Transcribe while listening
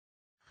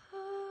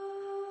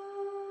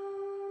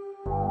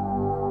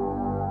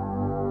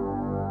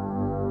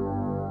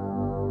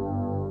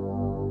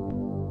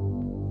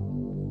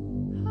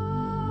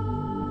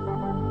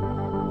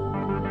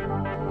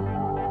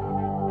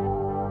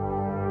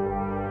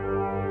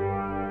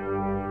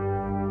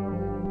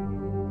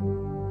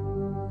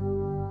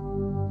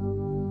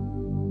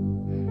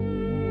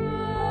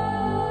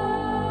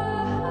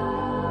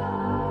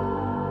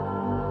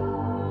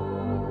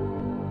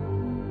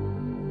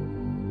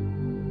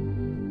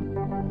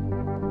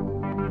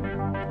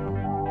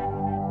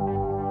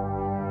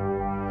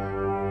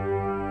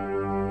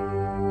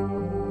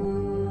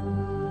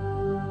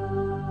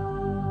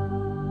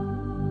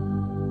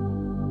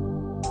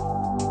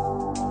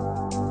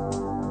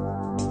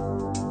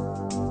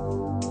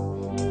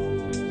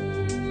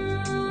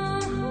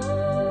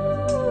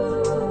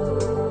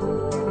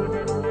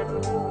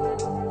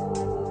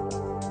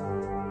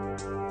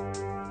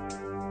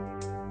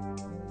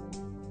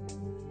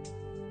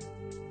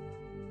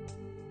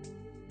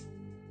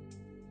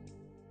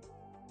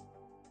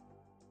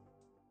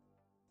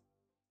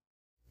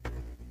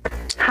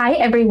Hi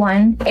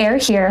everyone, Air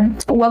here.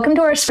 Welcome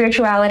to our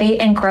Spirituality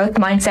and Growth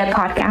Mindset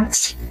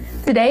podcast.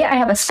 Today I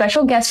have a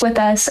special guest with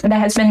us that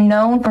has been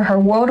known for her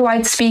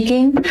worldwide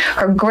speaking,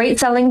 her great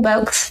selling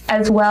books,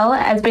 as well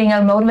as being a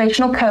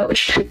motivational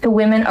coach to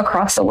women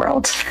across the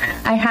world.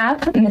 I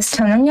have Miss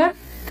Tanya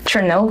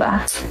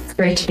Chernova. It's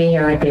great to be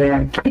here with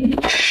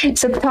you.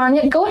 So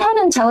Tanya, go ahead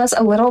and tell us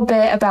a little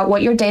bit about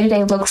what your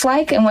day-to-day looks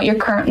like and what you're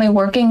currently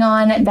working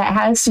on that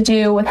has to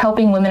do with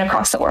helping women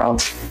across the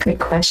world. Good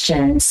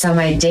question. So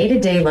my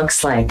day-to-day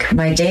looks like,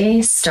 my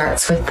day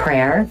starts with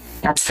prayer,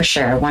 that's for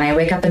sure. When I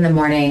wake up in the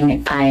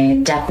morning,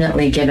 I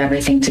definitely give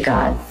everything to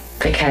God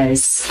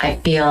because I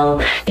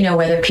feel,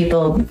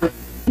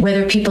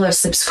 whether people are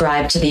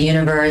subscribed to the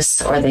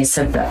universe or they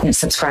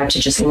subscribe to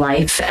just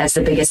life as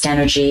the biggest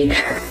energy,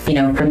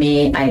 for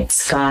me,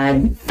 it's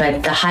God.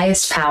 But the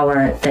highest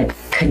power that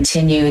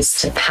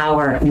continues to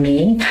power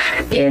me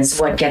is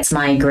what gets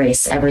my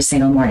grace every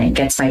single morning,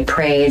 gets my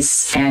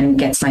praise and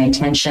gets my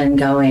intention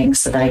going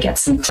so that I get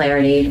some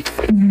clarity.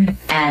 Mm-hmm.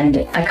 And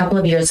a couple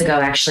of years ago,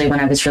 actually, when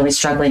I was really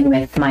struggling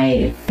with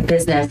my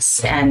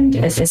business and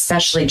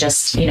especially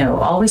just,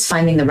 always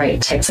finding the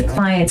right types of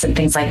clients and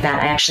things like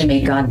that, I actually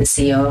made God the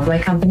CEO of my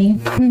company.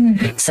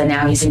 Mm-hmm. So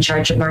now he's in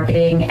charge of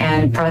marketing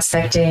and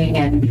prospecting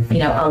and,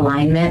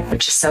 alignment,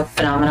 which is so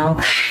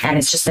phenomenal. And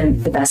it's just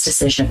been the best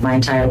decision of my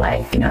entire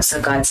life,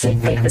 so God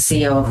said, take the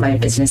CEO of my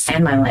business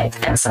and my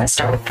life. And so I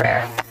start with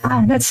prayer.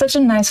 Wow, that's such a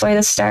nice way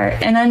to start.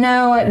 And I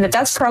know that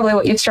that's probably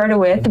what you started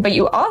with, but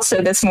you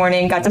also this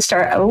morning got to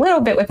start a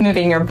little bit with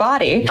moving your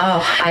body.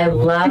 Oh, I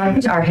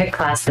loved our HIIT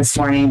class this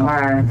morning, or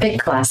our fit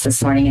class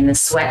this morning in the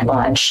sweat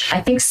lodge.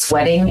 I think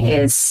sweating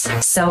is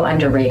so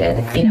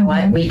underrated. You know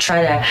what? We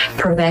try to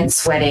prevent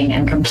sweating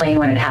and complain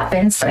when it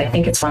happens, but I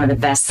think it's one of the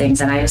best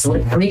things. And I was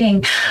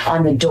reading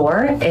on the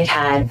door, it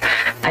had,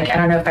 I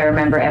don't know if I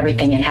remember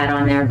everything it had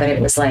on there, but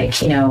it was like,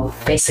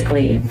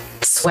 basically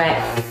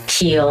sweat,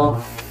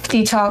 heal,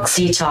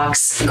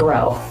 detox,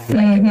 grow.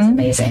 It was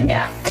amazing.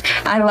 Yeah.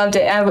 I loved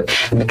it.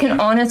 I can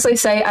honestly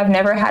say I've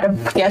never had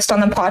a guest on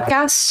the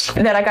podcast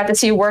that I got to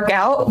see work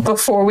out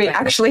before we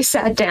actually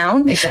sat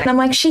down. Exactly. And I'm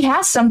like, she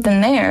has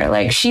something there.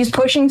 Like she's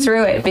pushing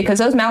through it because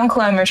those mountain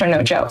climbers are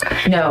no joke.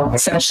 No,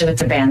 especially with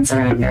the bands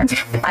around here.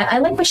 I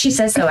like what she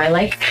says though.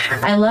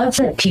 I love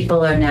that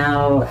people are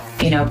now,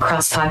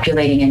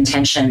 cross-populating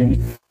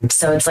intention.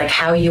 So it's like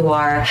how you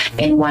are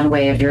in one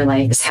way of your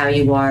life is how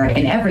you are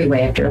in every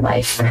way of your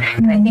life.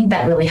 And I think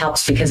that really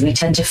helps because we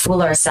tend to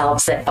fool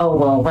ourselves that, oh,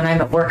 well, when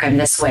I'm at work, I'm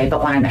this way,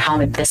 but when I'm at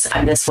home, I'm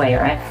this way,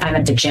 or I'm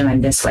at the gym,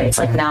 I'm this way. It's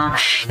like, nah,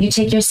 you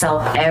take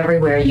yourself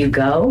everywhere you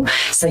go.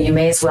 So you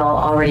may as well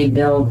already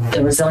build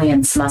the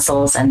resilience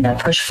muscles and the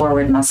push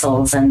forward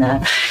muscles and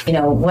the,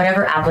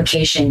 whatever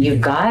application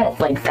you've got,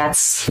 like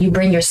you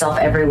bring yourself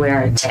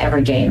everywhere to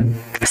every game.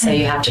 So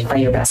you have to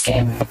play your best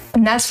game.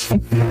 And that's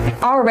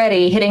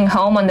already hitting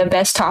home on the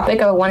best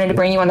topic I wanted to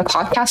bring you on the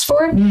podcast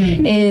for,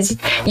 is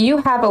you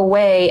have a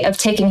way of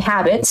taking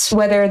habits,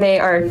 whether they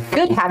are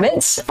good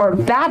habits or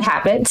bad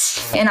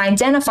habits, and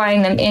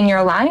identifying them in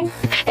your life,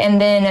 and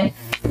then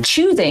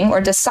choosing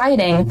or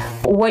deciding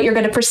what you're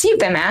going to perceive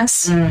them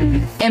as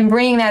and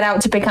bringing that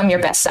out to become your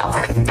best self.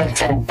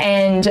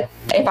 And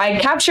if I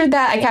captured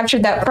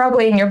that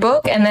probably in your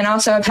book. And then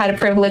also I've had a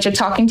privilege of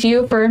talking to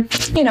you for,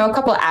 a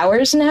couple of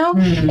hours now.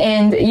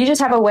 And you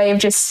just have a way of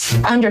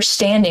just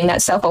understanding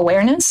that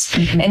self-awareness.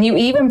 And you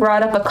even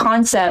brought up a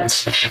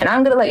concept, and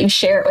I'm going to let you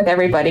share it with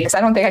everybody because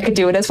I don't think I could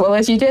do it as well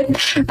as you did.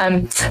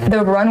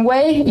 The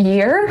runway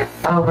year.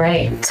 Oh,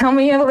 right. Tell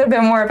me a little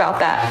bit more about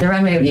that. The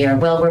runway year.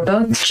 Well, we're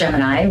both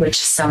Gemini, which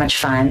is so much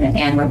fun.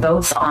 And we're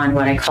both on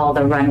what I call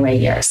the runway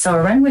year. So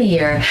a runway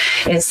year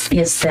is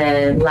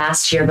the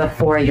last year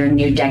before your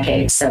new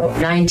decade. So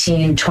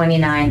 19,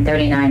 29,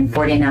 39,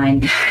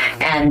 49.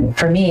 And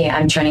for me,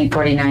 I'm turning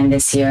 49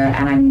 this year,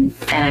 and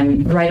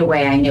I'm right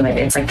away, I knew it.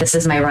 It's like, this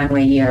is my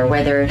runway year,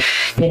 whether,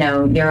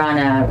 you're on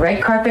a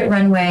red carpet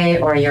runway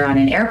or you're on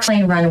an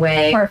airplane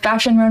runway or a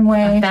fashion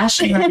runway.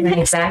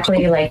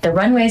 Exactly. Like the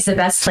runway is the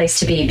best place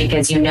to be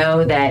because you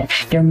know that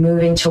you're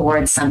moving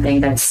towards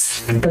something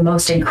that's the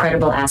most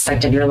incredible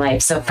aspect of your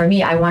life. So for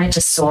me, I wanted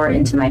to soar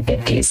into my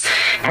 50s,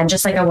 and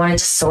just like I wanted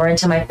to soar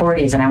into my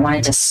 40s and I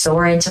wanted to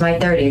soar into my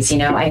 30s,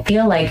 I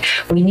feel like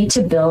we need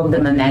to build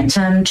the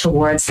momentum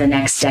towards the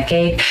next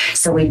decade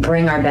so we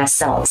bring our best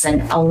selves.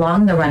 And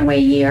along the runway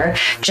year,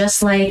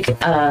 just like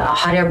a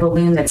hot air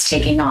balloon that's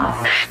taking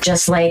off,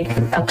 just like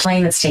a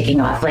plane that's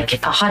taking off, like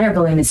a hot air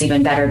balloon is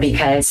even better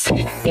because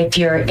if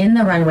you're in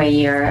the runway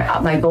year,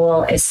 my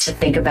goal is to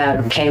think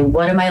about, okay,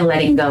 what am I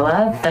letting go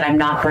of that I'm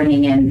not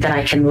bringing in, that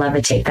I can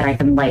levitate, that I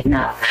can lighten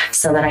up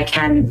so that I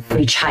can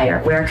reach higher?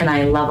 Where can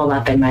I level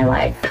up in my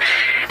life?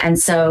 And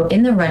so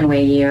in the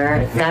runway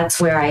year, that's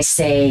where I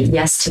say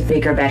yes to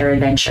bigger, better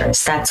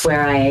adventures. That's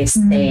where I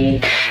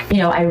say,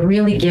 I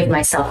really give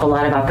myself a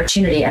lot of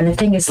opportunity. And the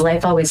thing is,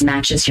 life always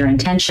matches your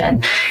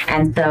intention.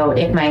 And so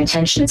if my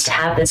intention is to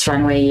have this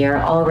runway year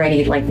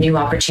already, like new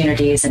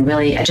opportunities, and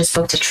really, I just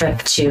booked a trip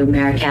to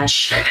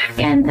Marrakesh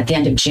at the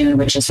end of June,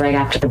 which is right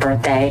after the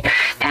birthday.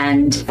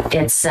 And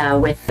it's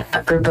with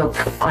a group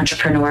of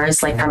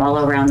entrepreneurs like from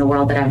all around the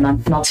world that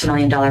have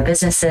multi-million-dollar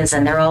businesses,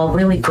 and they're all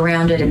really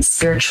grounded and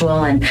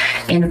spiritual and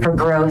in for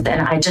growth.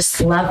 And I just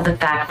love the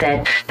fact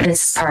that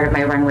this is part of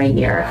my runway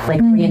year,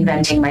 like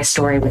reinventing my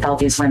story with all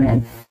these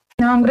women.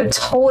 Now I'm going to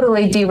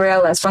totally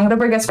derail us, but I'm going to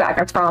bring us back,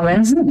 I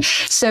promise.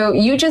 So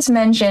you just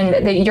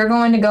mentioned that you're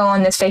going to go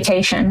on this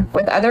vacation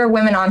with other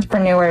women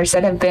entrepreneurs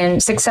that have been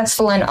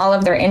successful in all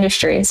of their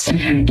industries.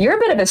 You're a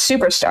bit of a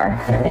superstar.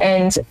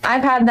 And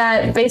I've had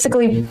that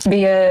basically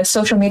via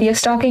social media,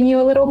 stalking you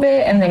a little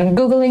bit and then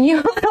Googling you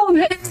a little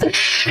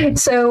bit.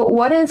 So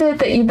what is it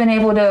that you've been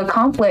able to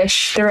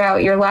accomplish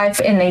throughout your life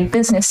in a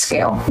business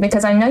scale?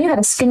 Because I know you had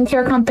a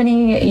skincare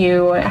company,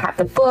 you have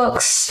the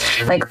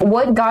books. Like,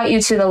 what got you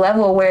to the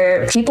level where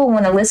people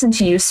want to listen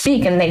to you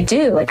speak, and they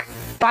do, like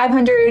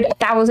 500,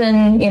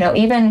 1,000,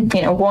 even,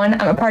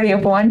 one, I'm a party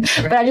of one,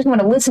 but I just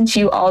want to listen to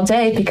you all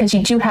day because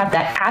you do have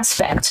that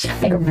aspect.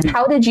 Like,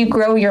 how did you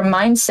grow your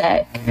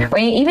mindset, or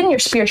even your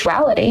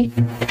spirituality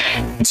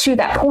to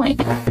that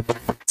point?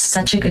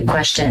 Such a good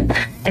question.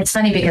 It's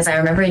funny because I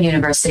remember in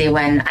university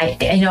when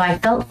I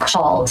felt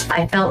called.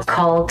 I felt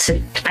called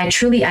to,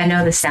 I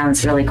know this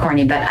sounds really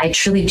corny, but I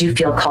truly do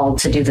feel called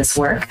to do this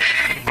work.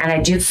 And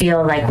I do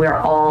feel like we're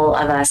all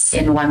of us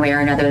in one way or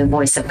another the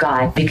voice of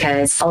God,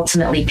 because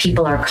ultimately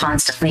people are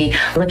constantly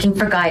looking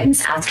for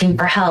guidance, asking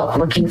for help,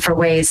 looking for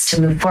ways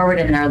to move forward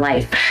in their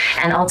life.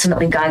 And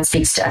ultimately God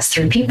speaks to us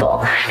through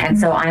people. And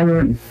so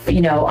I'm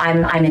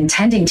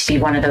intending to be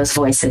one of those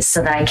voices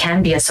so that I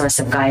can be a source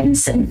of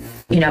guidance and,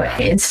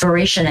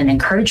 inspiration and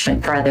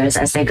encouragement for others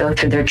as they go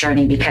through their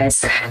journey,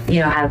 because,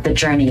 how the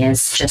journey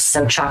is just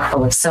so chock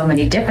full of so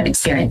many different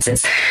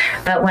experiences.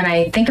 But when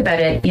I think about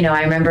it,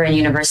 I remember in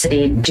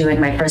university doing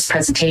my first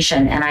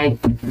presentation, and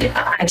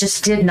I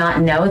just did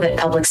not know that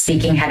public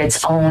speaking had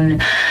its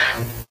own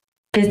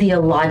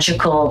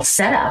physiological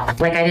setup.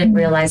 Like, I didn't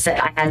realize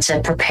that I had to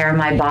prepare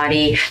my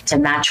body to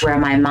match where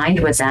my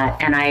mind was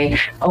at. And I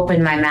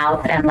opened my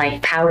mouth and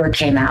like powder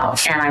came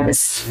out, and I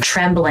was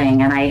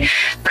trembling and I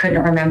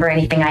couldn't remember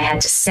anything I had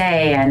to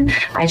say. And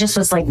I just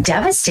was like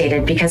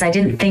devastated because I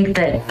didn't think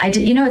that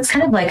it's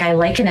kind of like, I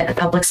liken it, the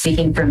public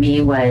speaking for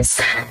me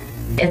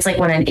it's like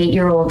when an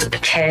 8-year-old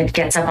kid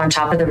gets up on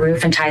top of the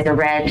roof and ties a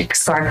red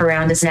scarf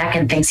around his neck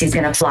and thinks he's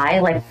going to fly,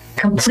 like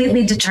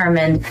completely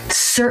determined,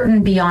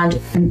 certain beyond,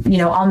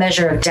 all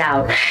measure of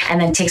doubt, and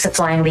then takes a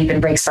flying leap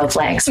and breaks both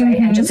legs, right?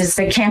 And just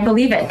they can't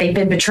believe it. They've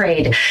been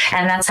betrayed.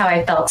 And that's how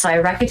I felt. So I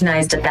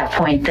recognized at that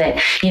point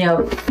that,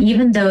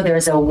 even though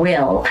there's a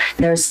will,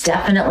 there's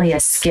definitely a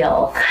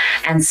skill.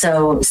 And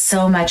so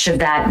much of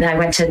that, and I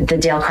went to the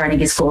Dale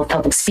Carnegie School of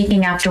Public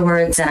Speaking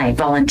afterwards, and I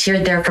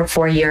volunteered there for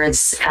 4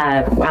 years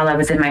while I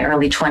was in my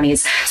early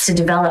 20s to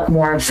develop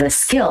more of the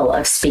skill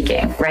of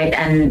speaking, right?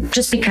 And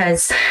just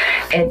because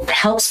it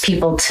helps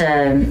people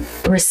to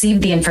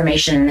receive the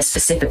information in a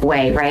specific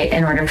way, right?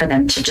 In order for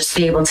them to just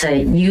be able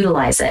to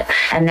utilize it.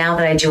 And now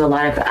that I do a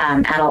lot of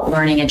adult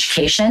learning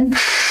education,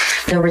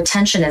 the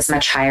retention is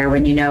much higher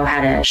when you know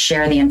how to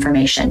share the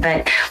information.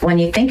 But when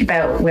you think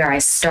about where I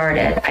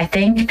started, I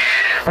think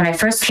when I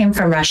first came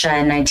from Russia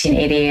in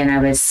 1980 and I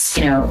was,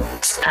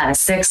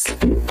 6,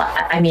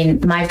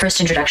 my first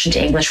introduction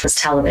to English was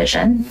television,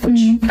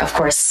 which of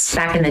course,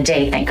 back in the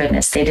day, thank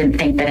goodness, they didn't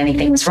think that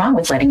anything was wrong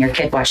with letting your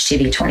kid watch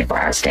TV 24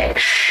 hours a day.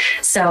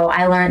 So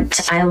I learned,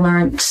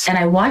 and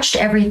I watched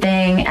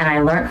everything, and I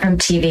learned from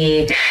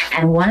TV.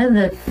 And one of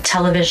the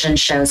television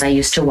shows I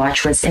used to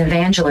watch was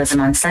Evangelism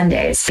on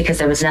Sundays, because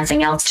there was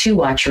nothing else to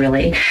watch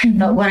really.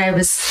 But what I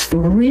was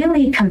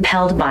really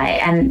compelled by,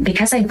 and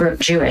because I grew up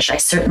Jewish,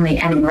 and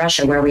in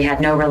Russia where we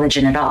had no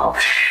religion at all,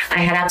 I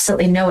had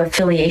absolutely no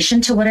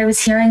affiliation to what I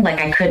was hearing. Like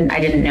I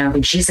didn't know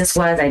who Jesus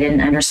was. I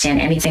didn't understand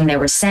anything they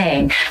were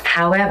saying.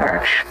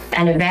 However,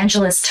 an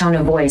evangelist tone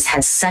of voice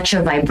has such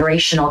a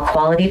vibrational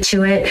quality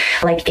to it.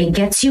 Like it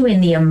gets you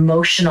in the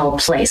emotional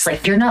place.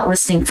 Like you're not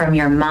listening from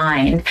your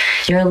mind,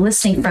 you're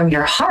listening from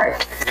your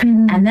heart.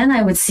 And then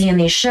I would see in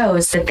these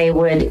shows that they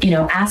would,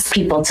 ask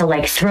people to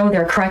like throw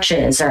their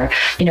crutches or,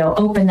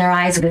 open their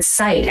eyes with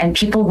sight. And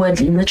people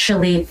would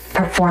literally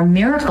perform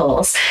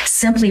miracles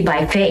simply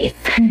by faith.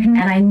 And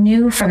I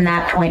knew from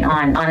that point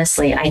on,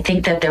 honestly, I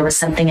think that there was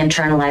something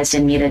internalized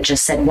in me that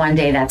just said, one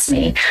day that's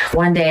me.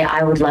 One day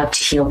I would love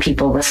to heal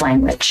people with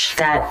language.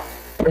 That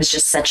was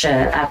just such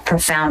a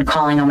profound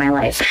calling on my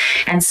life.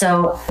 And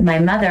so my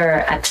mother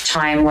at the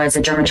time was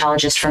a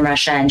dermatologist from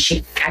Russia, and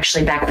she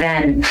actually back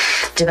then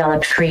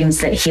developed creams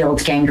that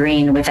healed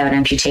gangrene without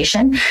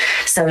amputation.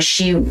 So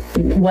she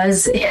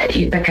was,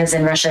 because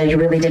in Russia you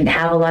really didn't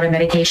have a lot of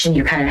medication,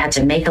 you kind of had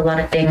to make a lot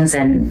of things,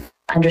 and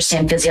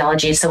understand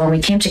physiology. So when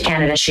we came to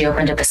Canada, she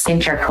opened up a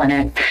skincare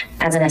clinic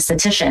as an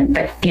esthetician,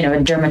 but, you know, a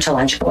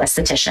dermatological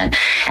esthetician.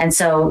 And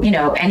so, you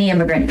know, any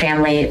immigrant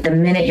family, the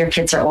minute your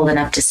kids are old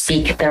enough to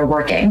speak, they're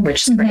working,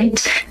 which is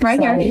great. Right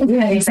so, here.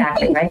 Yeah,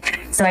 exactly. Right.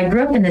 So I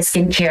grew up in the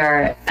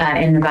skincare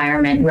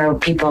environment where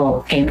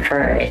people came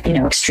for, you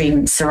know,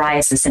 extreme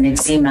psoriasis and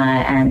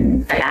eczema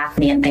and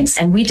acne and things.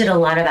 And we did a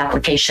lot of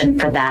application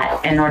for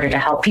that in order to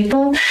help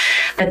people.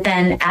 But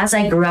then as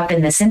I grew up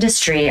in this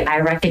industry, I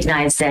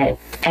recognized that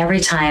every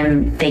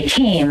time they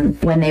came,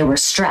 when they were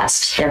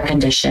stressed, their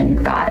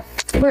condition got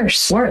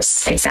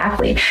worse.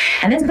 Exactly.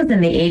 And this was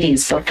in the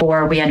 80s,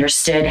 before we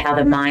understood how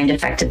the mind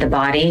affected the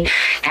body.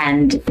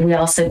 And we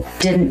also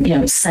didn't, you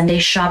know, Sunday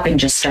shopping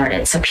just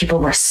started. So people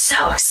were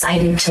so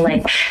excited to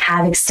like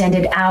have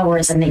extended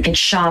hours and they could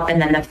shop.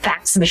 And then the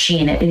fax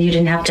machine, you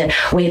didn't have to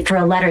wait for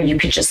a letter. You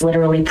could just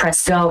literally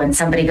press go and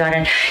somebody got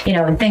it. You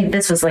know, I think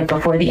this was like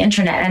before the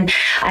internet. And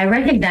I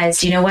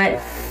recognized, you know what?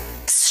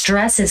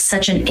 Stress is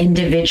such an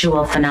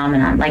individual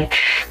phenomenon. Like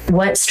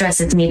what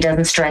stresses me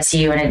doesn't stress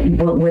you, and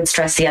it would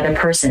stress the other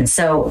person.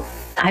 So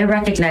I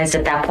recognized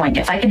at that point,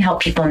 if I can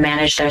help people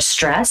manage their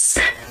stress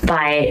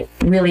by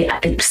really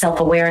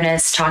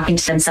self-awareness, talking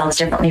to themselves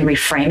differently,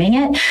 reframing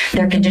it,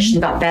 their condition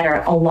got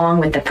better along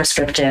with the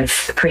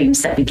prescriptive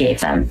creams that we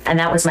gave them. And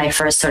that was my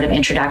first sort of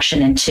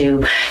introduction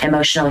into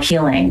emotional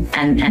healing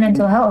and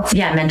mental health.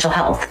 Yeah, mental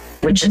health,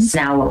 which is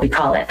now what we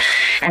call it.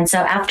 And so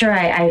after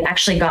I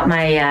actually got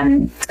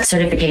my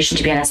certification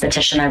to be an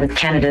esthetician, I was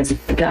Canada's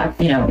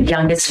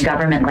youngest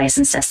government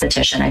licensed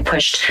esthetician.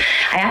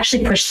 I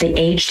actually pushed the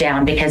age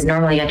down, because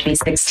normally you have to be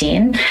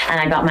 16, and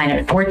I got mine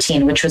at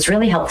 14, which was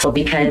really helpful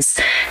because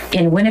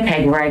in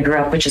Winnipeg, where I grew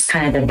up, which is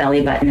kind of the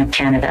belly button of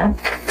Canada,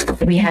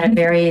 we had a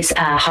very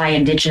high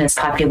Indigenous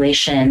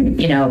population,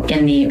 you know,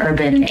 in the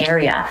urban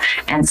area.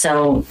 And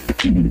so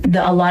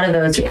a lot of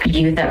those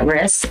youth at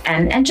risk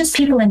and just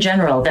people in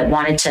general that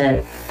wanted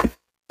to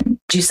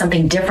do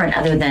something different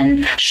other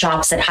than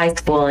shops at high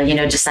school, you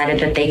know, decided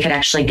that they could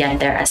actually get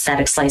their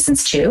aesthetics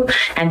license too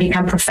and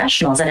become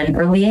professionals at an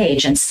early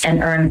age and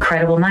earn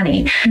incredible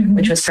money,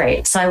 which was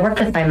great. So I worked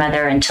with my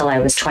mother until I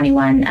was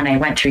 21, and I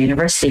went through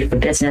university for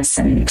business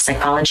and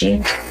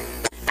psychology.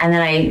 And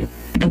then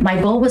my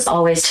goal was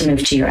always to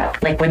move to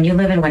Europe. Like when you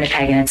live in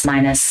Winnipeg and it's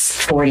minus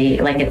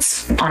 40, like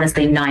it's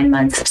honestly 9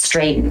 months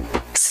straight,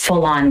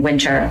 full on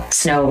winter,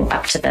 snow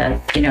up to the,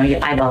 you know,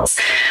 your eyeballs.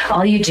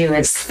 All you do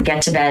is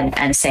get to bed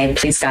and say,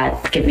 please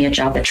God, give me a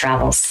job that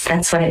travels.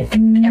 That's what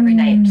every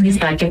night, please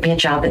God, give me a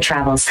job that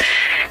travels.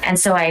 And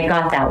so I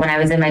got that when I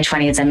was in my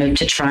 20s. I moved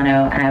to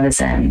Toronto and I was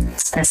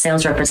a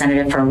sales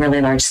representative for a really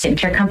large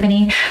skincare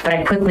company, but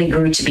I quickly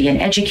grew to be an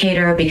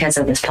educator because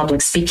of this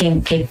public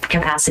speaking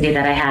capacity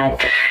that I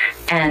had.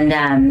 And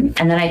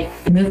then I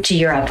moved to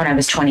Europe when I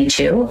was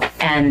 22,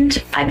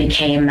 and I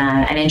became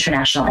an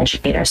international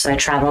educator. So I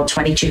traveled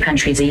 22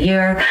 countries a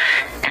year,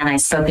 and I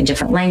spoke in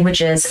different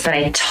languages. But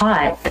I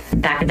taught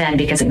back then,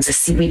 because it was a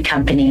seaweed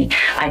company,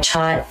 I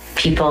taught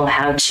people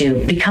how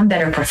to become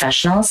better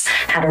professionals,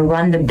 how to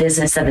run the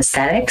business of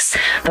aesthetics,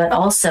 but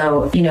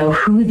also, you know,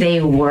 who they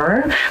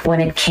were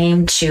when it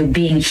came to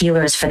being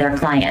healers for their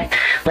client.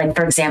 Like,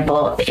 for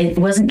example, it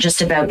wasn't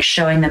just about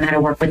showing them how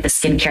to work with the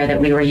skincare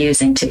that we were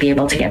using to be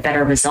able to get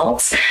better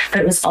results, but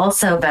it was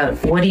also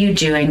about what are you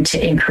doing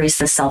to increase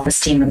the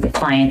self-esteem of the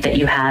client that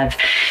you have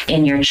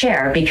in your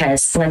chair?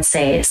 Because let's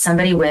say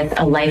somebody with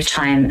a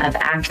lifetime of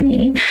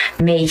acne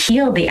may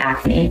heal the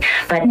acne,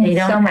 but they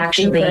don't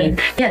actually,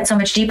 it's so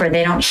much deeper.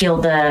 They don't heal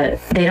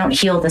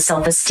the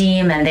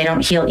self-esteem, and they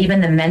don't heal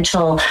even the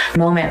mental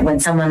moment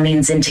when someone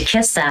leans in to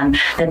kiss them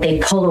that they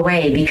pull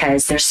away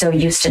because they're so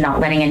used to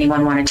not letting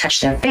anyone want to touch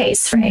their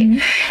face,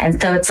 right?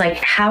 And so it's like,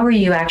 how are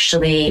you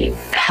actually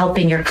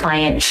helping your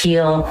client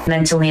heal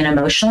mentally and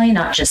emotionally,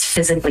 not just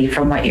physically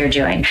from what you're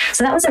doing?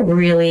 So that was a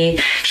really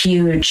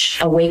huge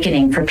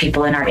awakening for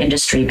people in our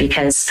industry,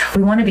 because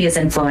we want to be as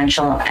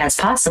influential as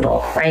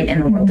possible, right, in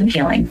the world of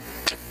healing.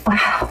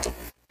 Wow.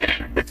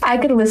 I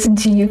could listen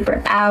to you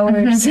for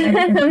hours.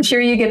 I'm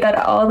sure you get that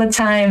all the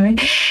time.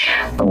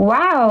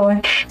 Wow.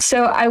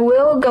 So I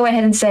will go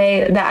ahead and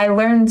say that I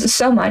learned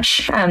so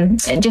much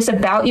just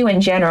about you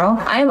in general.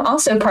 I am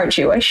also part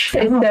Jewish.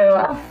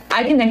 So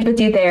I connect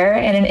with you there,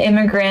 and an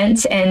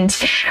immigrant, and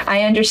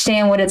I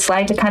understand what it's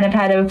like to kind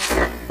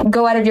of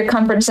go out of your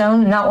comfort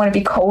zone and not want to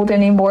be cold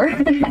anymore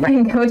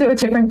and go to a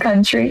different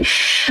country.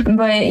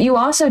 But you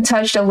also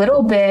touched a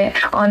little bit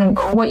on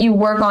what you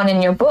work on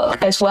in your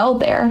book as well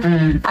there.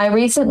 I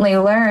recently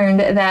learned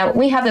that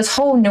we have this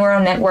whole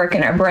neural network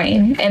in our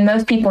brain, and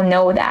most people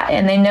know that,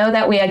 and they know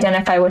that we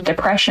identify with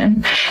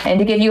depression. And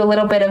to give you a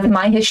little bit of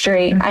my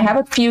history, I have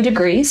a few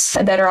degrees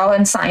that are all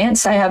in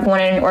science. I have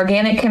one in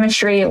organic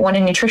chemistry, one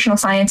in nutritional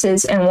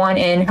sciences, and one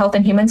in health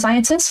and human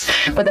sciences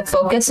with a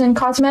focus in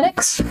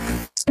cosmetics.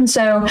 And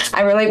so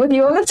I relate with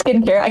you on the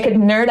skincare. I could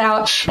nerd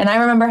out. And I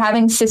remember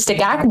having cystic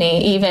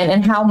acne even,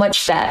 and how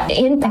much that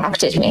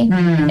impacted me.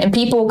 And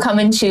people come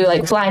into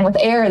like Flying with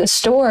Air, the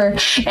store,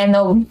 and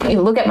they'll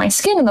look at my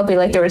skin and they'll be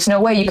like, there is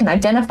no way you can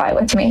identify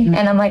with me.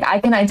 And I'm like, I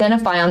can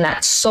identify on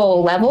that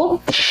soul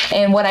level.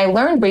 And what I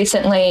learned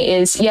recently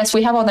is, yes,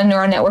 we have all the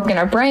neural network in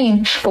our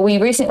brain, but we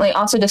recently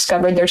also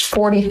discovered there's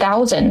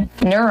 40,000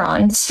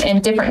 neurons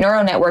and different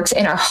neural networks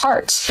in our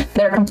hearts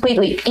that are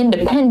completely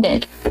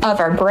independent of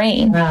our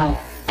brain. Wow.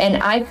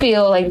 And I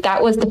feel like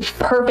that was the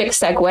perfect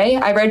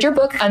segue. I read your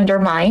book,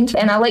 Undermined,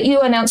 and I'll let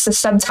you announce the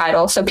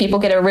subtitle so people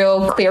get a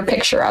real clear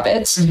picture of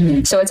it.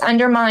 So it's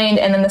Undermined,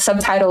 and then the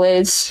subtitle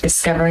is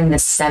Discovering the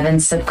 7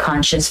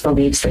 Subconscious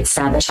Beliefs That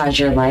Sabotage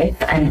Your Life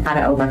and How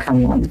to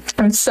Overcome Them.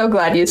 I'm so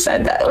glad you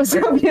said that. It was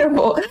so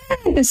beautiful.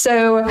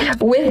 So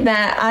with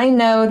that, I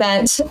know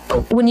that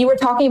when you were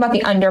talking about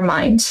the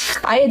undermined,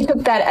 I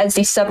took that as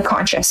the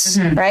subconscious,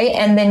 right?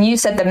 And then you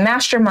said the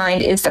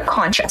mastermind is the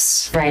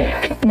conscious.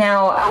 Right.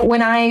 Now,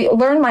 when I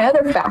learned my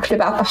other fact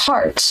about the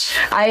heart,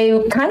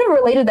 I kind of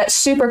related that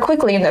super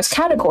quickly in those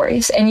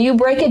categories. And you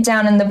break it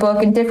down in the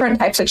book in different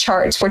types of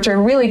charts, which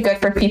are really good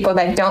for people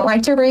that don't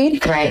like to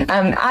read. Right.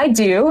 I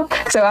do.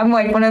 So I'm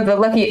like one of the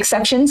lucky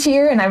exceptions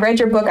here. And I read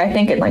your book, I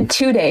think, in like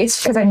 2 days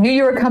because I knew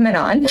you were coming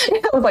on.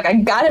 I was like, I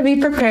got to be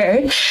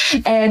prepared.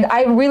 And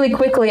I really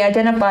quickly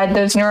identified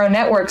those neural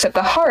networks of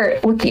the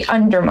heart with the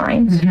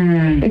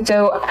undermined.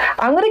 So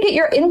I'm going to get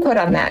your input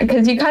on that,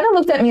 because you kind of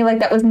looked at me like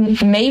that was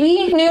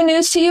maybe new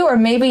news to you, or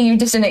maybe you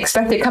just didn't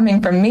expect it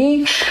coming from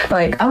me.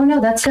 Like, oh no,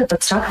 that's good.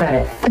 Let's talk about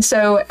it.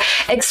 So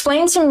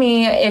explain to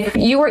me, if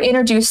you were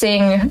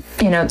introducing,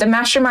 the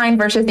mastermind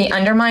versus the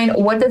undermind,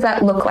 what does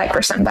that look like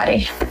for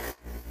somebody?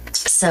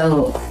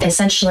 So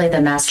essentially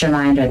the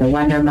mastermind or the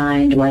wonder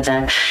mind or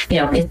the,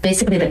 it's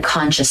basically the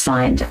conscious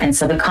mind. And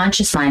so the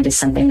conscious mind is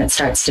something that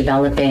starts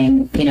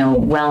developing,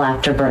 well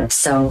after birth.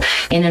 So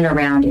in and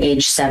around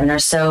age 7 or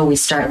so, we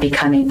start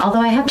becoming,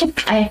 although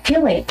I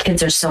feel like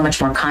kids are so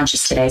much more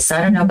conscious today. So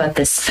I don't know about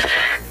this.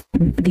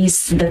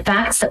 The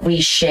facts that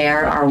we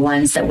share are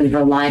ones that we've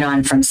relied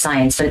on from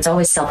science, but it's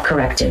always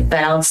self-corrected.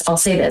 But I'll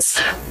say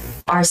this.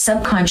 Our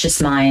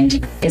subconscious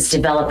mind is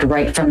developed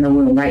right from the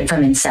womb, right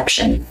from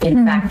inception.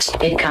 In fact,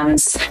 it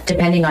comes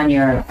depending on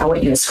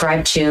what you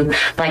ascribe to,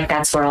 like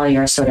that's where all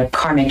your sort of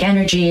karmic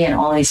energy and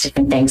all these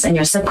different things. And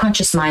your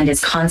subconscious mind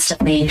is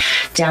constantly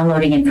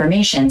downloading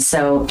information.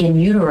 So in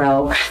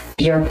utero,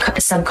 your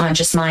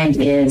subconscious mind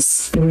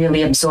is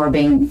really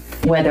absorbing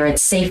whether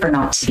it's safe or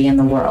not to be in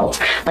the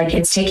world. Like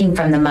it's taking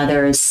from the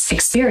mother's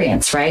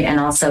experience, right? And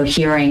also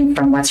hearing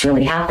from what's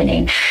really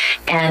happening.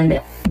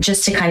 And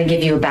just to kind of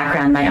give you a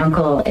background, my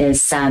uncle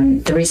is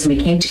the reason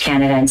we came to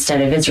Canada instead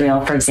of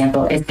Israel, for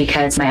example, is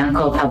because my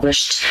uncle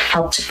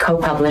helped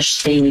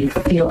co-publish the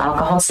fetal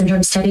alcohol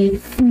syndrome study.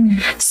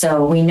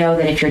 So we know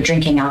that if you're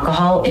drinking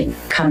alcohol, it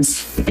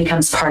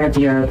becomes part of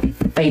your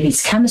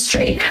baby's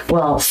chemistry.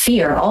 Well,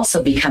 fear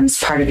also becomes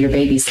part of your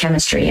baby's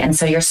chemistry. And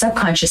so your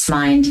subconscious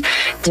mind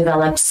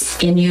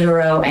develops in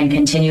utero and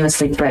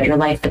continuously throughout your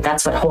life, but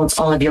that's what holds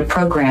all of your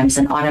programs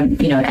and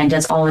and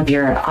does all of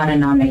your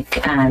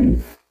autonomic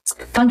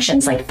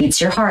functions, like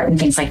beats your heart and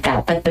things like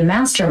that. But the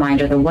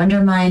mastermind or the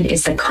wonder mind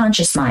is the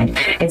conscious mind.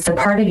 It's the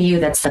part of you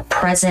that's the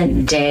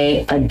present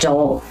day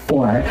adult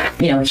or,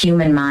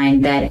 human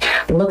mind that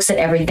looks at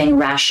everything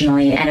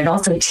rationally, and it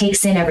also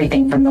takes in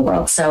everything from the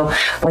world. So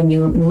when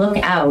you look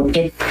out,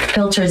 it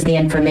filters the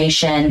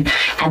information,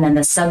 and then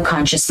the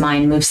subconscious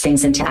mind moves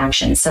things into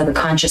action. So the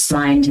conscious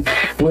mind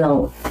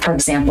will, for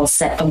example,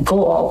 set a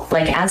goal.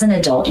 Like as an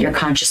adult, your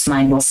conscious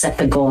mind will set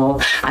the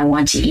goal, I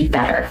want to eat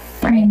better,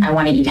 right? I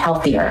want to eat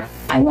healthier.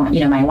 I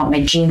want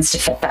my genes to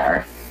fit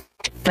better.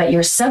 But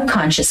your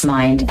subconscious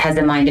mind has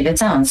a mind of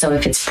its own. So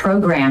if it's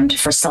programmed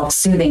for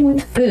self-soothing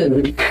with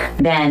food,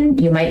 then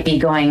you might be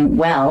going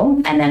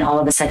well, and then all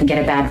of a sudden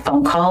get a bad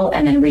phone call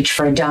and then reach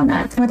for a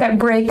donut. Or that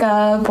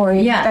breakup, or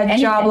that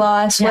job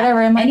loss,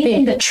 whatever it might be.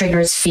 Anything that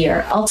triggers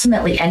fear.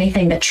 Ultimately,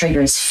 anything that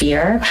triggers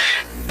fear,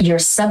 your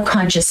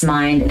subconscious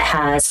mind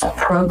has a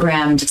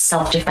programmed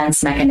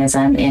self-defense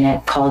mechanism in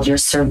it called your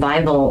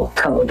survival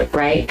code,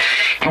 right?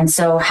 And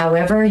so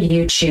however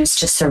you choose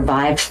to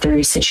survive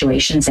through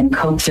situations and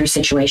cope through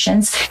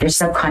situations, your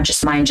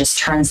subconscious mind just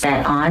turns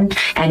that on,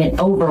 and it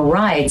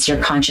overrides your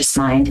conscious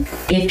mind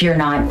if you're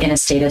not in a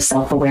state of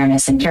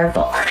self-awareness and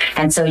careful.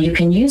 And so you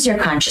can use your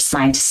conscious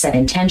mind to set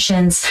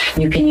intentions.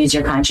 You can use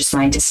your conscious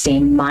mind to stay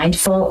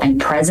mindful and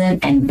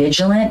present and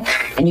vigilant.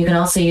 And you can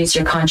also use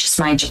your conscious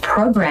mind to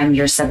program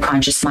your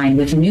subconscious mind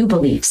with new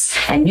beliefs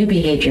and new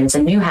behaviors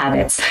and new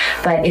habits.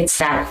 But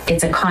it's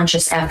a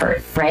conscious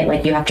effort, right?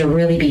 Like you have to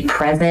really be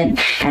present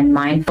and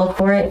mindful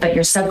for it. But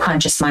your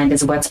subconscious mind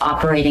is what's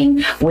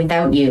operating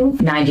without you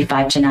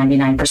 95 to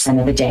 99%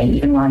 of the day,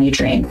 even while you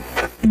dream.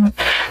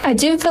 I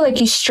do feel like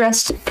you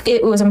stressed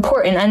it was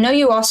important. I know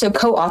you also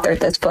co-authored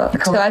this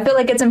book, so I feel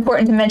like it's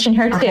important to mention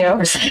her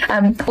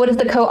too. What is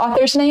the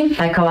co-author's name?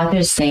 My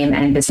co-author's name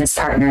and business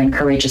partner in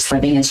Courageous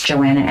Living is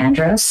Joanna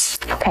Andros.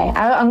 Okay,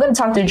 I'm going to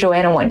talk to Joanna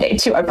it in one day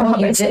too. I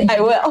promise. I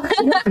will.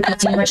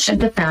 Because you know, she's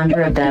the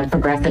founder of the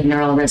progressive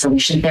neural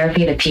resolution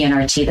therapy, the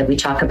PNRT that we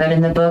talk about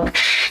in the book.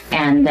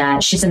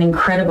 And she's an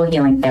incredible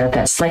healing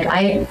therapist. Like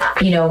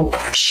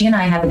she and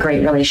I have a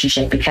great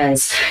relationship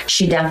because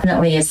she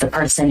definitely is the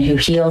person who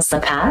heals the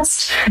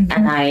past,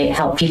 and I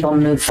help people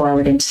move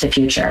forward into the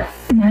future.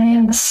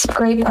 Nice.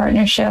 Great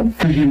partnership.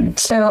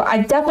 So I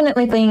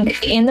definitely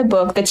think in the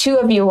book, the two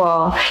of you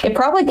all, it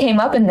probably came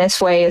up in this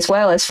way as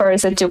well, as far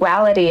as the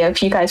duality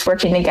of you guys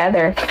working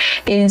together,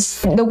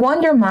 is the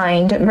wonder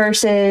mind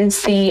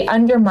versus the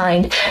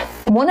undermind.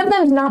 One of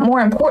them is not more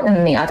important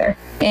than the other.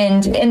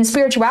 And in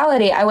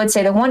spirituality, I would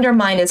say the wonder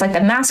mind is like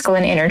the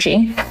masculine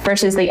energy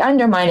versus the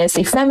undermind is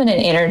the feminine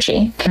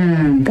energy.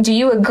 Do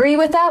you agree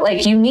with that?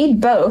 Like, you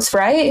need both,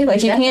 right?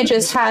 Like, you can't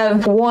just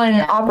have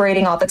one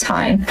operating all the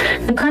time.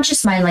 The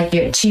conscious mind, like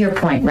to your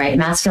point, right?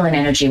 Masculine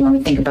energy, when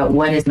we think about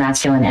what is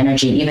masculine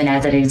energy, even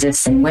as it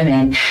exists in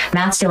women,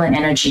 masculine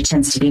energy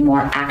tends to be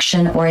more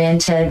action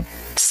oriented.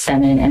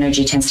 Feminine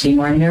energy tends to be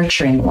more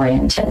nurturing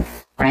oriented.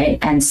 Right.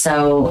 And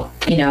so,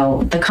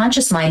 the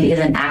conscious mind is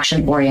an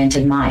action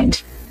oriented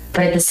mind.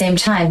 But at the same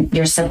time,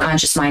 your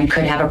subconscious mind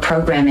could have a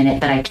program in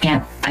it that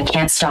I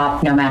can't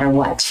stop no matter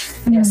what.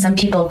 Some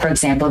people, for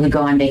example, who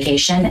go on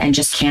vacation and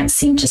just can't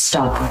seem to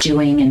stop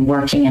doing and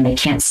working, and they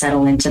can't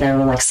settle into their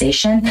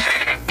relaxation.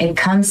 It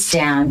comes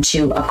down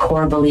to a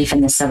core belief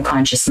in the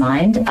subconscious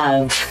mind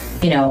of,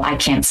 I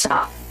can't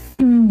stop,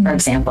 for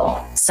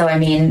example. So, I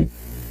mean,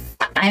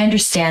 I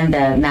understand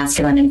the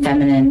masculine and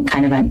feminine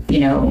kind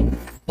of,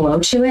 flow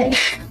to it,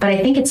 but I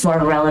think it's more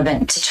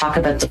relevant to talk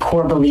about the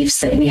core beliefs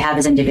that we have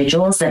as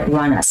individuals that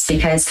run us,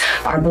 because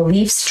our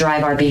beliefs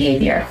drive our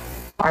behavior.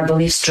 Our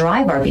beliefs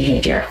drive our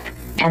behavior.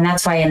 And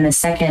that's why in the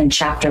second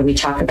chapter, we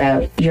talk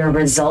about your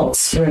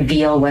results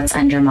reveal what's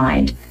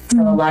undermined.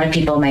 So a lot of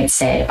people might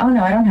say, oh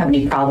no, I don't have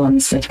any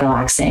problems with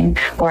relaxing,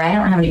 or I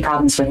don't have any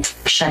problems with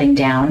shutting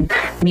down.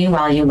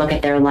 Meanwhile, you look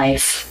at their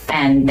life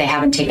and they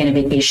haven't taken a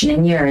vacation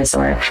in years,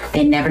 or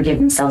they never give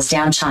themselves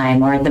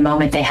downtime, or at the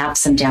moment they have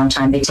some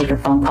downtime, they take a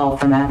phone call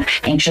from an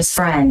anxious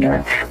friend,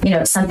 or,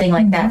 something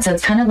like that. So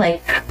it's kind of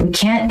like we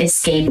can't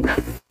escape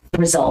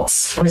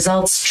results.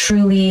 Results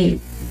truly,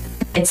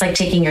 it's like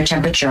taking your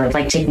temperature,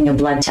 like taking a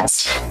blood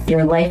test.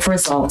 Your life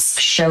results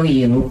show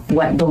you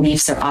what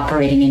beliefs are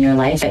operating in your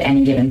life at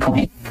any given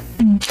point.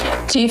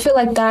 Do you feel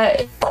like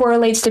that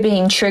correlates to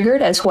being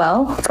triggered as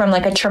well from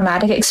like a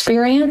traumatic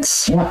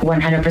experience?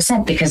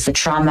 100%, because the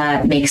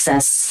trauma makes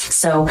us.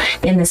 So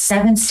in the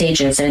 7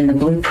 stages in the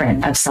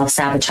blueprint of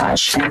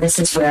self-sabotage, and this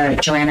is where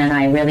Joanna and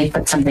I really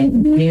put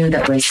something new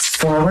that was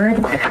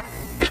forward.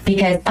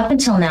 Because up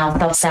until now,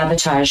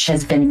 self-sabotage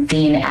has been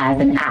seen as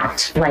an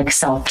act, like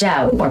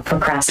self-doubt or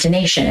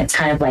procrastination. It's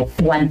kind of like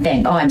one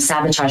thing. Oh, I'm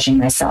sabotaging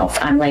myself.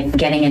 I'm like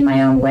getting in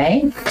my own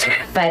way.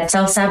 But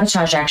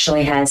self-sabotage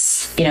actually has,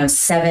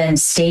 7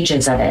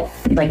 stages of it.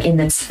 Like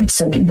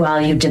so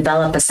while you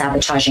develop a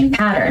sabotaging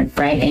pattern,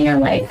 right, in your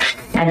life.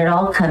 And it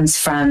all comes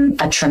from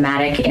a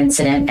traumatic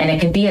incident. And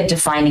it could be a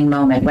defining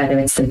moment, whether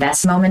it's the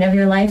best moment of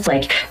your life,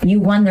 like you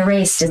won the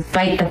race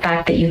despite the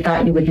fact that you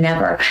thought you would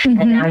never.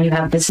 And now you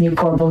have this new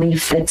core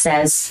belief that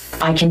says,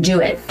 I can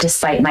do it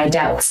despite my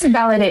doubts.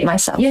 Validate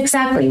myself. Yeah,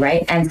 exactly,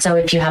 right? And so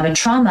if you have a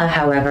trauma,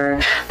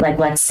 however, like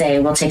let's say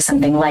we'll take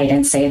something light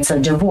and say it's a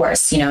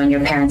divorce, and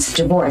your parents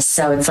divorced.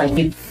 So it's like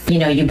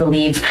you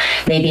believe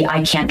maybe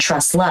I can't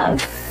trust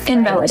love.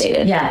 Invalidated.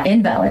 Right? Yeah,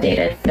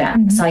 invalidated. Yeah.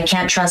 So I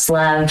can't trust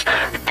love.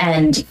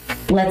 And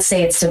let's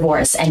say it's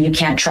divorce and you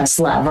can't trust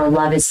love, or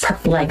love is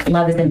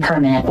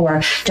impermanent,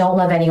 or don't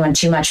love anyone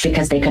too much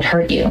because they could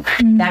hurt you.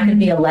 That could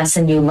be a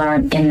lesson you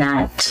learn in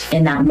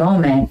that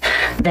moment.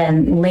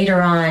 Then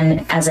later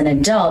on as an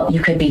adult,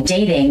 you could be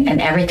dating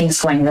and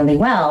everything's going really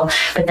well,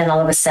 but then all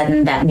of a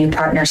sudden that new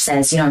partner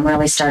says, I'm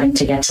really starting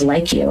to get to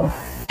like you.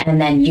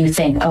 And then you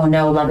think, oh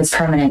no, love is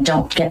permanent.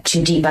 Don't get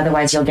too deep,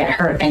 otherwise you'll get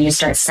hurt. And you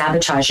start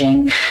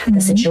sabotaging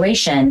the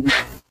situation.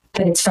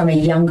 But it's from a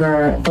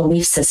younger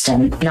belief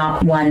system,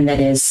 not one that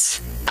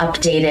is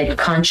updated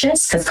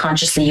conscious, because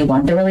consciously you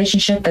want the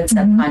relationship, but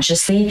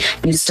subconsciously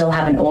you still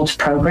have an old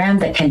program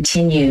that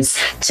continues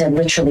to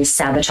literally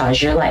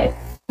sabotage your life.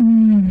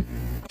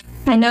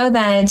 I know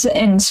that,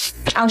 and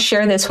I'll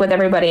share this with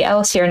everybody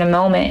else here in a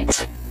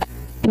moment.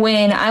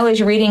 When I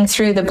was reading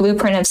through the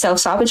blueprint of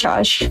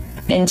self-sabotage,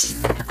 and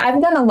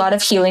I've done a lot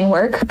of healing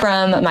work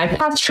from my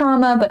past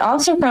trauma, but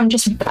also from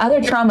just other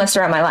traumas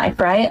throughout my life,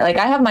 right? Like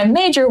I have my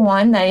major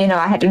one that,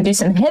 I had to do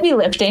some heavy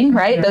lifting,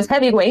 right? Those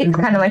heavy weights,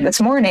 kind of like this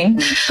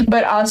morning,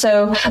 but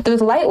also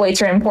those light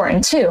weights are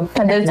important too.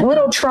 And those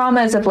little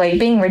traumas of like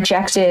being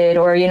rejected,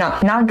 or,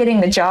 not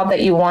getting the job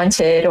that you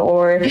wanted,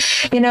 or,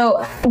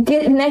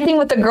 connecting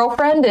with a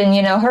girlfriend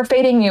and, her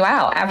fading you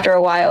out after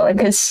a while,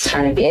 because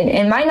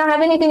it might not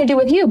have anything to do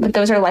with you, but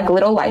those are like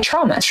little light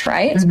traumas,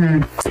 right?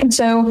 And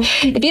so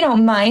if you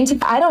don't mind,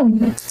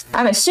 I'm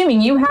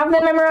assuming you have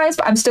them memorized,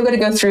 but I'm still going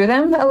to go through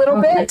them a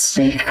little bit.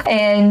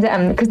 And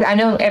because I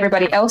know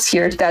everybody else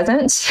here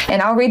doesn't,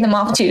 and I'll read them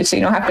off too, so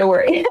you don't have to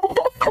worry.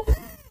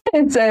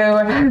 And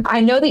so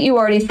I know that you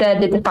already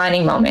said the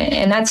defining moment,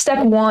 and that's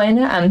step one.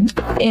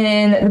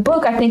 In the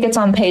book, I think it's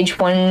on page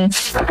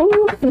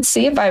let's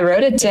see if I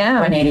wrote it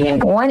down.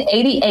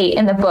 188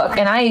 in the book.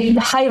 And I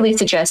highly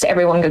suggest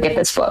everyone go get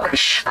this book.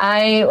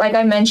 Like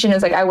I mentioned,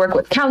 is like I work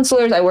with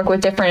counselors, I work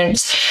with different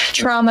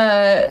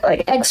trauma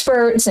like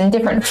experts in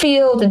different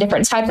fields and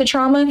different types of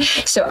trauma.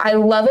 So I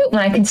love it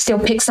when I can still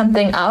pick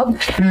something up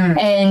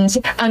and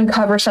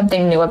uncover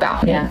something new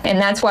about me. And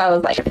that's why I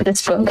was like,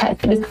 this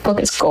book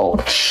is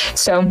gold.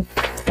 So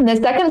the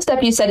second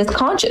step you said is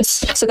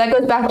conscious. So that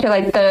goes back to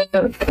like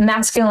the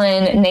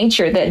masculine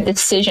nature, that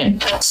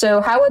decision.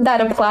 So how would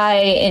that apply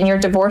in your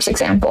divorce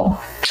example?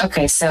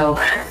 Okay, so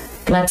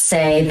let's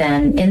say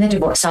then in the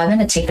divorce, so I'm going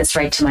to take this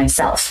right to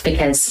myself,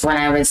 because when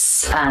I was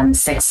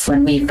 6,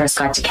 when we first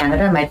got to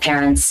Canada, my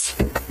parents,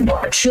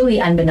 truly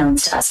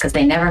unbeknownst to us, because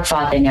they never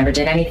fought, they never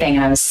did anything.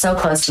 And I was so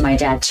close to my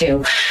dad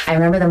too. I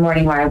remember the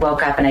morning where I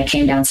woke up and I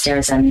came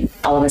downstairs and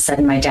all of a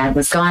sudden my dad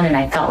was gone, and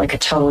I felt like a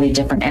totally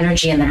different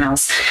energy in the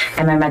house.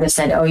 And my mother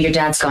said, "Oh, your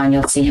dad's gone.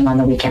 You'll see him on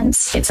the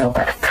weekends. It's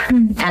over."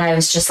 And I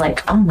was just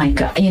like, oh my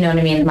God, you know what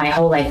I mean? My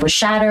whole life was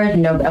shattered.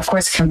 No, of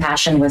course,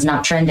 compassion was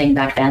not trending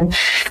back then.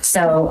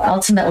 So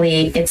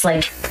ultimately, it's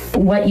like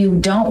what you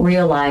don't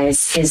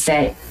realize is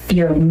that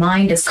your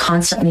mind is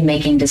constantly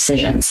making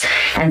decisions.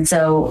 And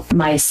so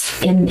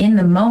in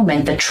the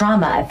moment, the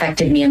trauma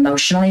affected me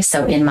emotionally.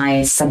 So in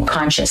my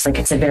subconscious, like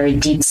it's a very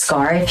deep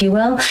scar, if you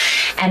will.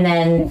 And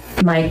then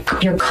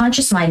your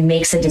conscious mind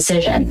makes a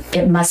decision.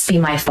 It must be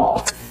my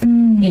fault,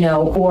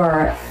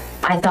 or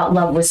I thought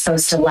love was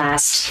supposed to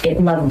last.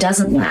 Love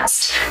doesn't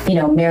last.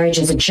 Marriage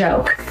is a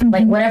joke.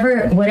 Like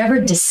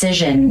whatever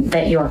decision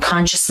that your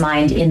conscious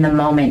mind in the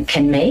moment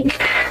can make,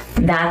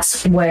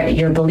 that's where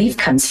your belief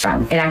comes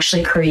from. It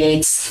actually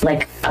creates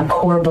like a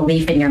core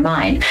belief in your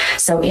mind.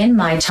 So in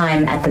my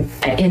time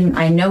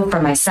I know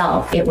for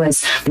myself, it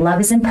was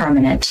love is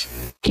impermanent.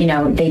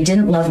 They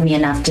didn't love me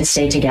enough to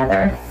stay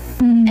together.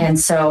 And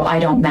so I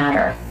don't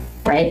matter.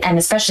 Right. And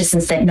especially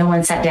since that no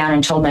one sat down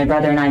and told my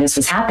brother and I this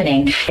was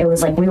happening, it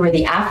was like we were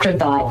the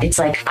afterthought. It's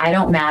like, I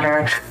don't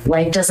matter.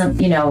 Life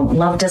doesn't,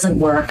 love doesn't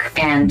work.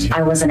 And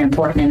I wasn't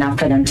important enough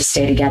for them to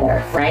stay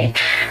together. Right.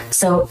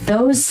 So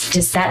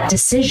that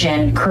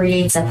decision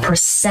creates a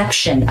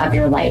perception of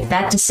your life.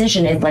 That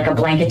decision is like a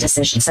blanket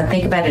decision. So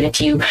think about it.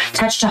 If you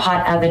touched a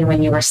hot oven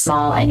when you were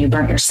small and you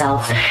burnt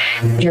yourself,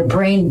 your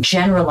brain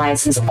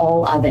generalizes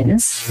all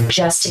ovens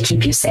just to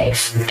keep you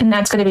safe. And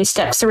that's going to be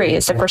step 3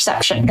 is the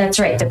perception. That's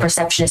right. The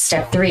perception is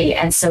step 3.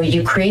 And so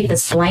you create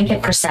this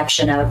blanket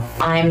perception of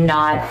I'm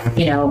not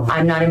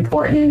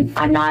important.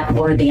 I'm not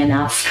worthy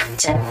enough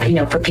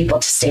to, for people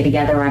to stay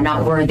together. I'm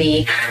not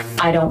worthy.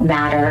 I don't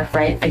matter.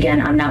 Right.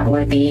 Again, I'm not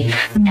worthy.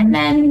 And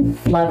then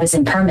love is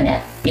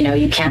impermanent.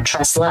 You can't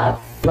trust love.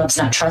 Love's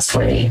not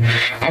trustworthy.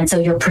 And so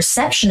your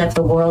perception of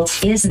the world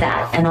is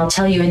that. And I'll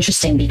tell you,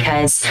 interesting,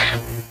 because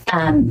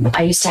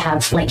I used to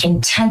have like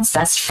intense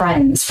best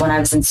friends when I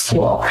was in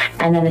school.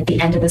 And then at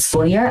the end of the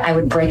school year, I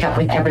would break up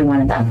with every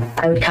one of them.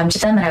 I would come to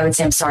them and I would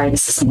say, "I'm sorry,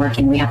 this isn't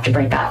working. We have to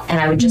break up." And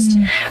I would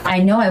I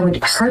know I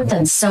would hurt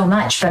them so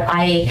much, but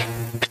I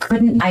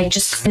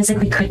just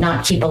physically could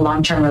not keep a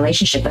long-term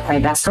relationship with my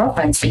best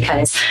girlfriends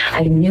because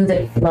I knew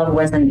that love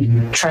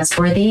wasn't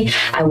trustworthy.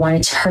 I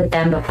wanted to hurt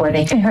them before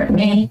they could hurt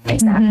me.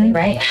 Exactly.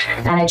 Right.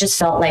 And I just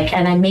felt like,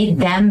 and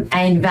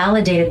I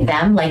invalidated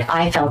them like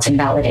I felt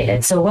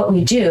invalidated. So what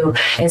we do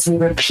is we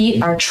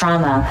repeat our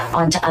trauma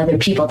onto other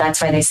people.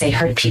 That's why they say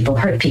hurt people,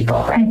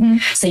 right?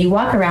 So you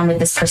walk around with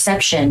this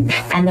perception,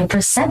 and the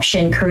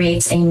perception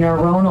creates a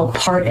neuronal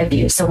part of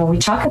you. So when we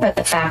talk about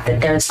the fact that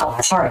there's a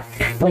part,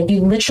 like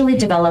you literally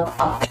develop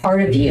a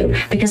part of you,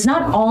 because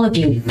not all of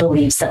you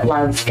believes that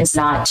love is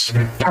not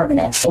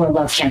permanent or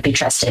love can't be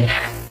trusted.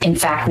 In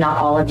fact, not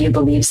all of you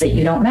believes that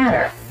you don't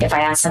matter. If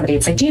I ask somebody,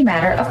 it's like, "Do you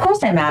matter?" Of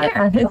course I matter.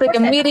 Yeah, it's like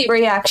immediate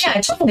reaction. Yeah,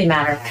 I totally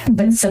matter.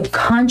 But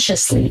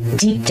subconsciously,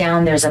 deep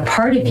down, there's a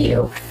part of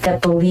you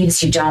that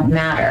believes you don't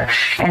matter.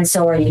 And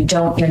so,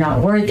 you're not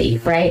worthy,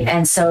 right?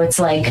 And so it's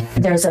like,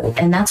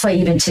 and that's why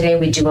even today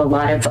we do a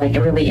lot of like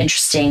a really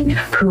interesting,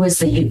 who is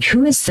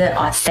the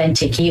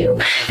authentic you?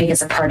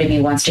 Because a part of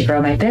me wants to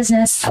grow my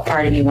business. A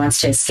part of me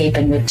wants to escape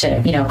and move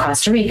to,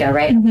 Costa Rica,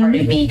 right? A part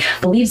of me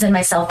believes in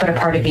myself, but a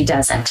part of me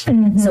doesn't.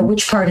 So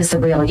which part is the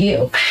real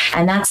you?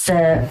 And that's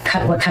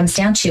what comes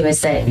down to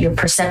is that your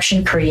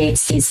perception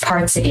creates these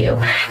parts of you.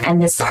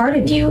 And this part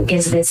of you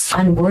is this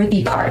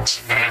unworthy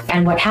part.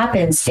 And what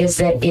happens is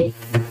that it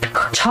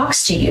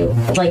talks to you,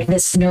 like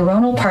this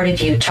neuronal part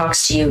of you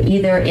talks to you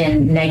either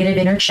in negative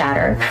inner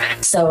chatter.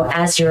 So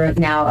as you're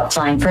now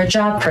applying for a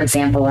job, for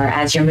example, or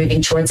as you're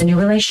moving towards a new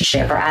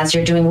relationship, or as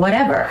you're doing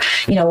whatever,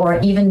 or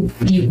even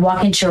you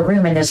walk into a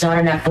room and there's not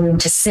enough room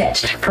to sit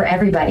for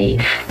everybody,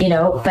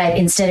 but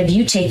instead of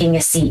you taking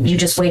a seat, you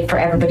just wait for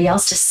everybody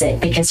else to sit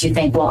because you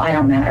think, well, I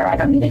don't matter. I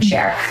don't need a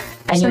chair.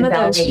 And you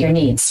validate your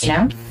needs,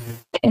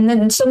 And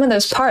then some of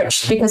those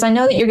parts, because I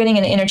know that you're getting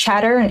an inner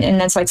chatter and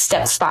that's like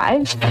step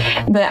 5,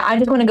 but I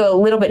just want to go a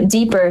little bit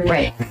deeper.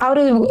 Right. How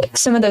do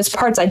some of those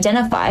parts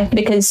identify?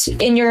 Because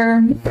in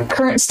your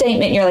current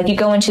statement, you're like, you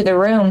go into the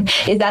room.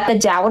 Is that the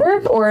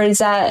doubter, or is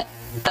that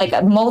like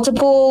a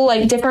multiple,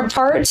 like different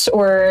parts,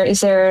 or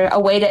is there a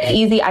way to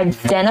easily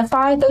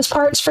identify those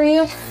parts for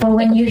you? Well,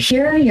 when you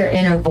hear your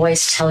inner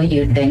voice tell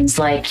you things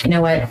like, you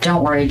know what,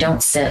 don't worry,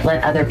 don't sit,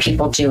 let other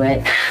people do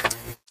it.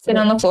 Sit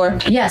on the floor.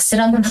 Yeah, sit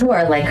on the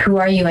floor. Like, who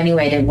are you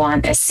anyway to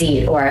want a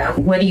seat? Or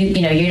what do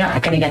you know, you're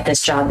not going to get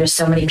this job. There's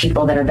so many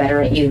people that are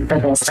better at you for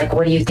this. Like,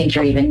 what do you think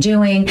you're even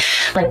doing?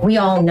 Like, we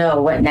all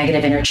know what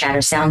negative inner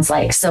chatter sounds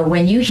like. So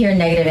when you hear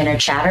negative inner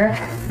chatter,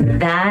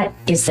 that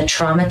is the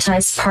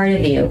traumatized part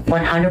of you,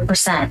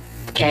 100%.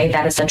 Okay,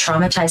 that is the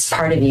traumatized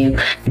part of you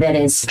that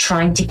is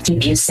trying to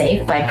keep you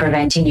safe by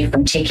preventing you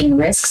from taking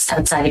risks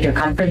outside of your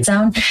comfort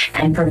zone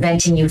and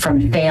preventing you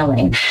from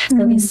failing.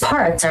 So these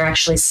parts are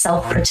actually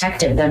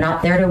self-protective. They're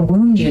not there to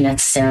wound you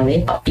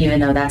necessarily,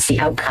 even though that's the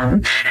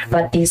outcome.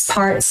 But these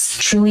parts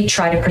truly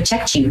try to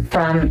protect you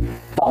from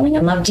falling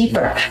in love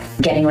deeper,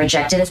 getting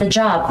rejected at the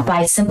job,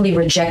 by simply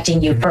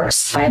rejecting you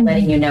first, by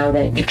letting you know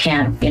that you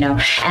can't,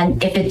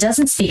 and if it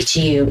doesn't speak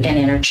to you in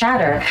inner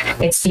chatter,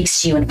 it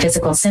speaks to you in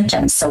physical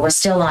symptoms. So we're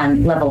still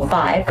on level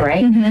 5,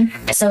 right?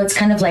 So it's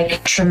kind of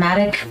like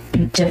traumatic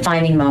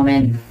defining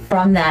moment.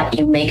 From that,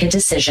 you make a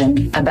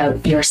decision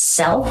about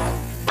yourself,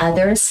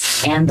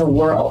 others, and the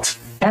world.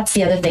 That's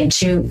the other thing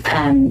too,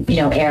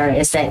 Era,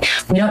 is that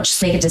we don't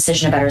just make a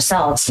decision about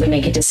ourselves. We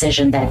make a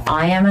decision that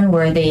I am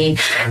unworthy,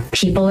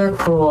 people are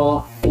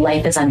cruel,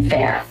 life is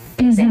unfair,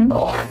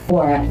 example.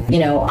 Or,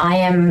 I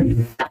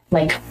am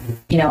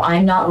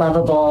I'm not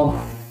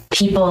lovable,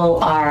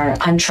 people are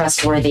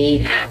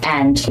untrustworthy,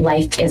 and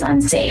life is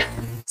unsafe.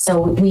 So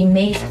we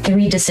make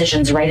 3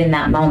 decisions right in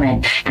that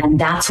moment. And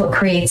that's what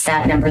creates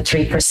that number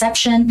 3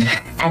 perception.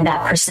 And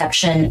that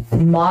perception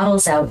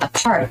models out a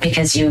part,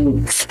 because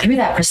through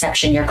that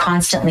perception, you're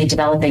constantly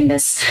developing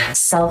this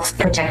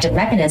self-protective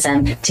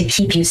mechanism to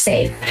keep you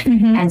safe.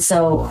 And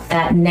so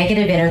that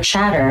negative inner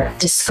chatter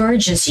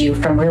discourages you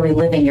from really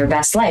living your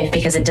best life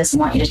because it doesn't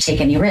want you to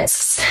take any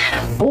risks.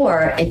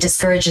 Or it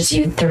discourages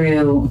you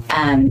through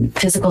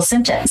physical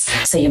symptoms.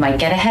 So you might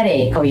get a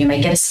headache, or you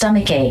might get a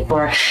stomach ache,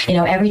 or,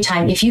 every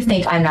time, if you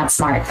think I'm not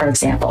smart, for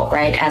example,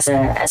 right?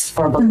 As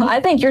for belief. I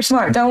think you're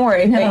smart. Don't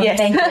worry. No,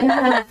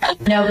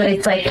 no, but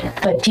it's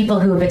like, but people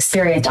who have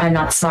experienced I'm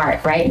not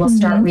smart, right? Will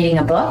start reading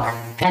a book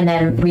and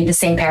then read the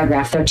same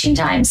paragraph 13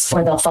 times,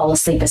 or they'll fall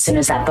asleep as soon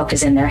as that book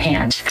is in their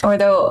hand. Or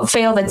they'll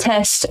fail the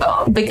test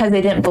because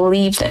they didn't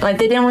believe that. Like,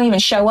 they didn't even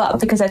show up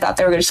because they thought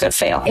they were just going to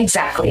fail.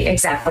 Exactly.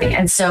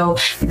 And so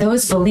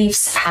those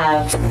beliefs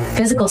have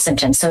physical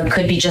symptoms. So it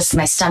could be just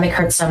my stomach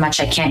hurts so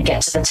much I can't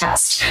get to the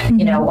test,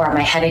 or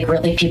my headache,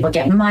 really people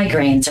get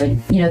migraines, or,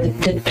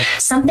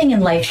 something in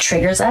life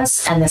triggers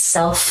us, and the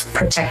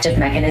self-protective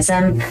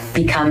mechanism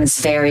becomes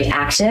very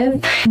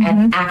active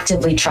and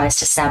actively tries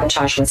to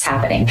sabotage what's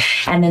happening.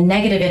 And the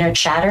negative inner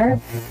chatter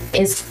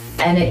is,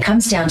 and it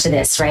comes down to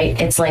this, right?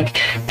 It's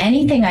like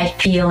anything I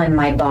feel in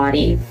my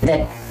body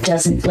that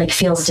doesn't, like,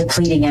 feels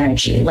depleting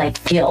energy,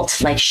 like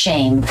guilt, like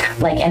shame,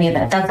 like any of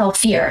that, that's all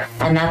fear.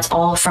 And that's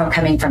all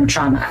coming from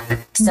trauma.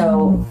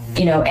 So,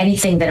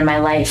 anything that in my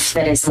life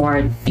that is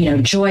more,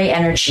 joy,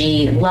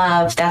 energy,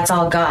 love, that's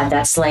all God.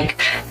 That's like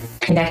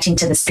connecting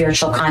to the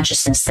spiritual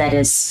consciousness that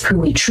is who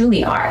we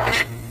truly are.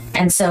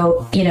 And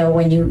so,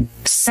 when you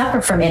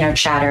suffer from inner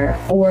chatter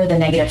or the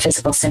negative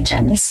physical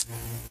symptoms,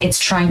 it's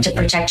trying to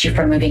protect you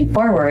from moving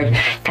forward.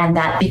 And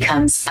that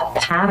becomes a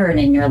pattern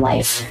in your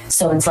life.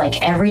 So it's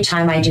like every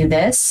time I do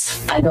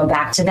this, I go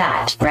back to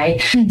that,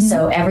 right?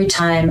 So every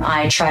time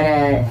I try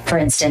to, for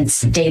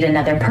instance, date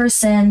another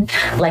person,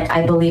 like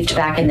I believed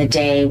back in the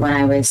day when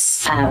I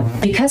was,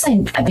 because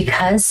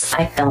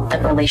I felt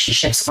that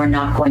relationships were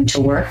not going to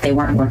work, they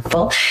weren't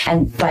workable.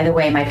 And by the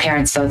way, my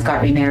parents both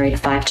got remarried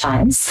 5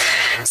 times.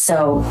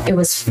 So it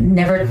was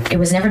never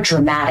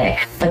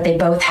dramatic, but they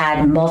both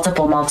had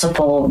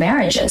multiple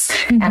marriages.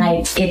 And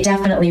it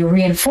definitely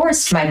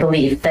reinforced my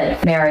belief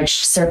that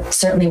marriage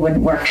certainly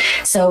wouldn't work.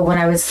 So when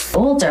I was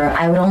older,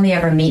 I would only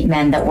ever meet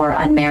men that were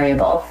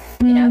unmarriable.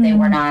 They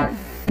were not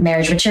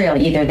marriage material.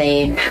 Either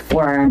they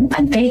were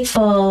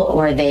unfaithful,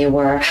 or they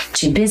were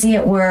too busy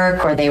at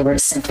work, or they were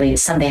simply,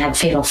 they had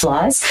fatal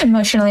flaws.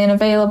 Emotionally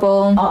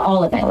unavailable.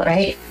 All of it,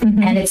 right?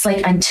 And it's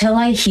like, until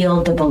I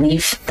healed the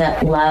belief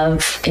that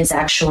love is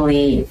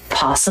actually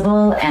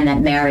possible and that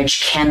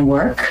marriage can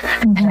work,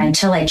 and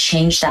until I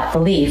changed that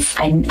belief,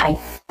 I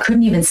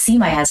couldn't even see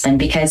my husband,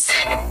 because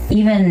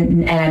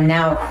and I'm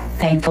now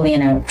thankfully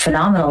in a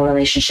phenomenal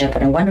relationship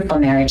and a wonderful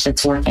marriage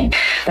that's working.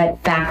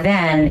 But back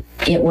then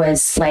it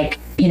was like,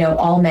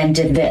 all men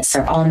did this,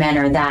 or all men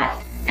are that.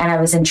 And I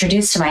was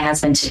introduced to my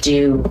husband to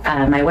do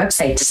my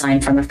website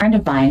design from a friend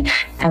of mine.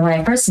 And when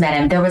I first met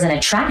him, there was an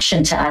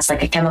attraction to us,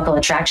 like a chemical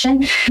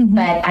attraction.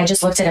 But I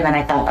just looked at him and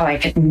I thought, oh, I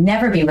could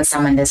never be with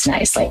someone this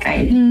nice. Like,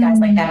 I eat guys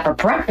like that for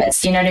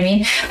breakfast. You know what I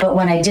mean? But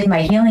when I did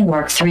my healing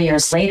work 3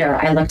 years later,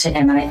 I looked at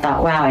him and I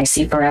thought, wow, I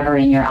see forever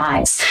in your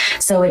eyes.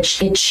 So it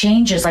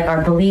changes, like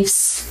our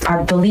beliefs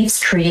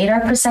create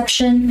our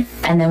perception.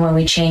 And then when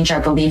we change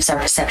our beliefs, our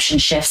perception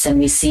shifts and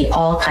we see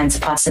all kinds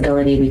of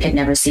possibility we could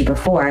never see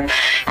before.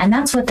 And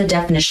that's what the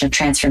definition of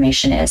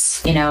transformation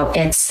is. You know,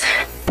 it's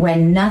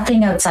when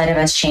nothing outside of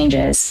us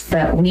changes,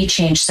 but we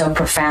change so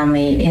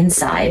profoundly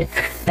inside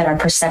that our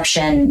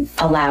perception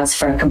allows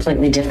for a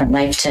completely different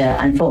life to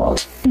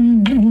unfold.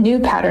 New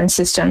pattern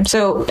system.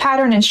 So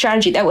pattern and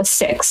strategy, that was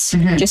 6,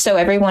 just so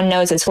everyone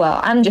knows as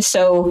well.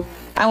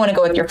 I want to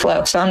go with your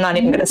flow, so I'm not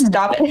even going to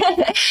stop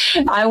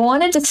it. I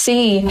wanted to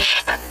see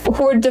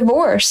for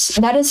divorce,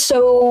 that is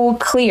so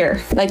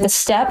clear, like the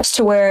steps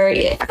to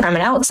where from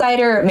an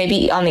outsider,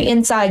 maybe on the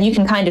inside, you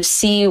can kind of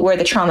see where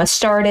the trauma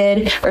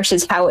started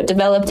versus how it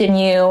developed in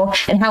you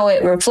and how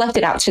it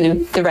reflected out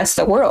to the rest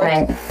of the world.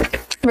 Right.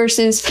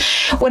 Versus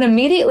what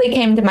immediately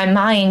came to my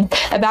mind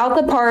about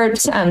the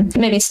part,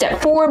 maybe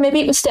step 4, maybe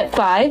it was step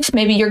 5,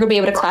 maybe you're going to be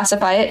able to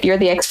classify it. You're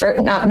the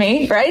expert, not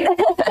me, right?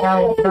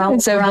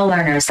 We're all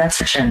learners, that's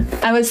for sure.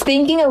 I was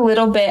thinking a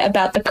little bit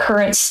about the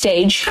current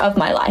stage of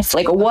my life,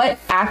 like what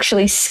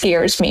actually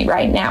scares me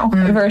right now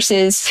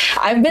versus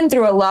I've been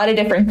through a lot of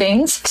different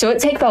things. So it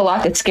takes a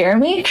lot to scare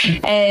me.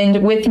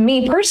 And with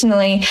me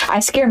personally,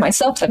 I scare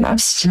myself the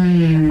most.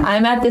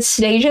 I'm at this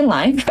stage in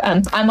life.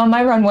 I'm on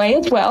my runway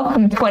as well.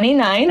 I'm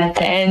 29.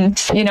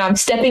 And, you know, I'm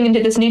stepping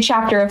into this new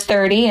chapter of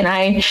 30. And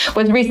I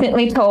was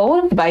recently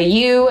told by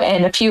you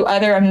and a few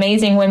other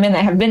amazing women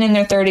that have been in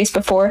their 30s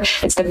before,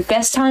 it's the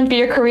best time for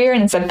your career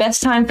and it's the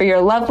best time for your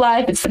love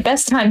life. It's the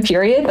best time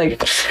period.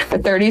 Like the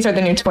 30s are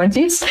the new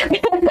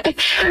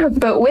 20s.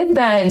 But with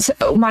that,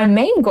 my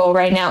main goal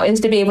right now is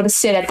to be able to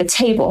sit at the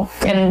table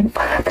and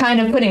kind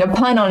of putting a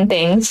pun on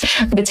things.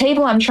 The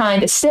table I'm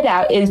trying to sit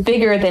at is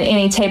bigger than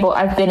any table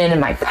I've been in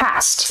my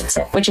past,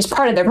 which is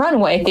part of the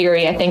runway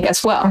theory, I think,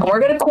 as well. And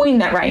we're going to coin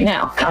that right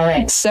now. All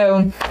right.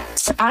 So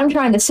I'm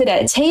trying to sit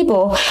at a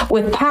table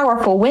with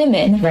powerful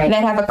women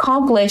that have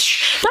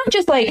accomplished not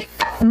just like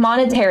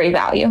monetary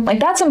value. Like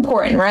that's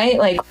important, right?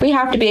 Like we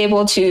have to be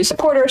able to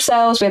support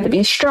ourselves. We have to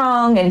be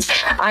strong. And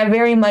I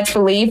very much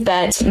believe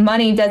that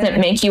money doesn't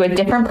make you a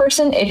different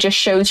person. It just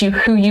shows you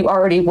who you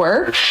already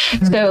were.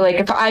 So like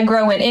if I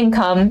grow in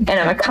income and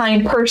I'm a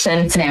kind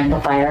person, it's an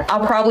amplifier.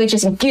 I'll probably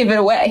just give it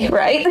away,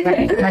 right?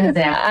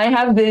 I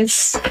have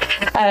this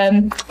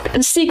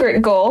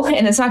secret goal,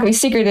 and it's not going to be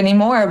secret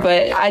anymore,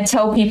 but I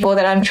tell people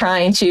that I'm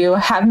trying to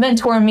have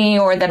mentor me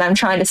or that I'm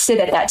trying to sit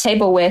at that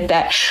table with,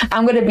 that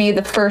I'm going to be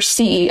the first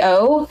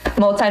CEO,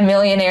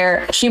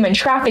 multimillionaire human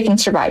trafficking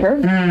survivor.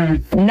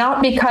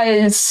 Not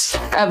because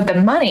of the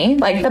money.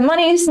 Like the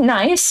money's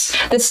nice.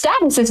 The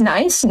status is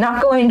nice.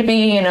 Not going to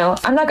be, you know,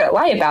 I'm not going to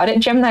lie about it.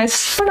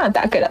 Gemini's, we're not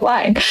that good at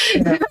lying.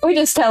 We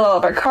just tell all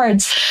of our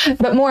cards.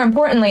 But more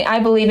importantly, I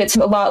believe it's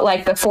a lot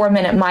like the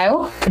 4-minute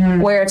mile,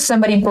 where if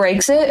somebody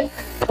breaks it,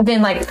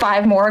 then like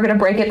 5 more are going to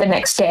break it the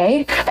next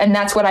day. And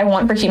that's what I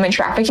want for human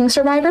trafficking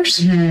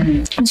survivors.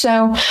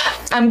 So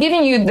I'm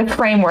giving you the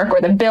framework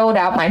or the build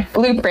out, my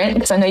blueprint,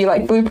 because I know you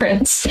like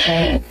blueprints,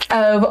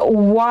 of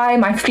why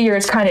my fear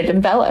is kind of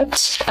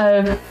developed.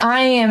 I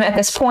am at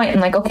this point, I'm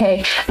like,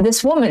 okay,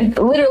 this woman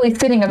literally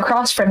sitting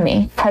across from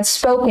me has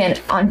spoken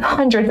on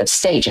hundreds of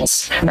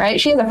stages, right?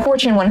 She has a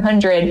Fortune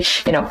 100,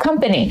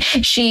 company.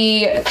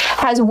 She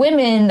has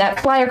women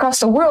that fly across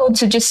the world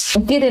to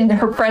just get into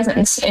her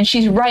presence, and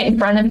she's right in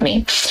front of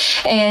me.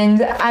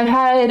 And I've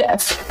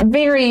had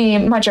very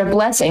much a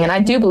blessing, and I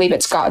do believe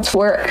it's God's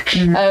work,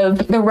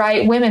 of the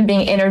right women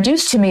being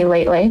introduced to me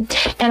lately.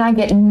 And I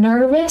get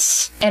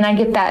nervous, and I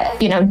get that,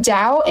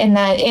 doubt, and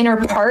that inner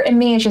part in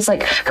me is just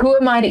like, who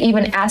am I to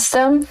even ask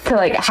them to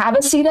like have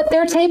a seat at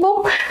their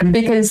table?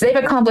 Because they've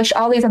accomplished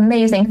all these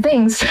amazing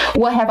things.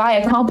 What have I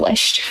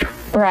accomplished?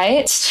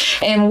 Right?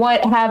 And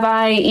what have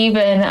I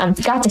even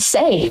got to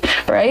say?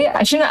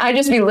 Right? Shouldn't I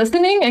just be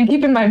listening and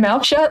keeping my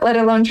mouth shut, let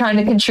alone trying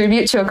to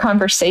contribute to a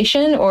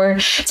conversation or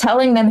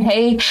telling them,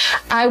 hey,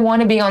 I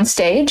want to be on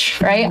stage,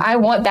 right? I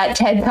want that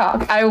TED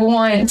Talk. I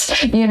want,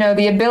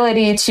 the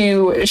ability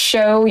to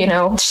show,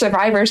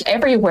 survivors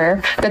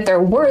everywhere that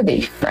they're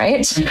worthy,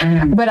 right?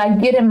 But I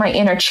get in my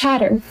inner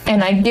chatter,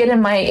 and I get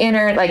in my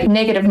inner like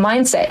negative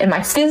mindset, and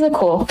my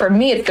physical, for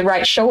me, it's the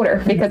right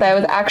shoulder, because I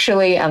was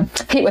actually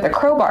hit with a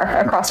crowbar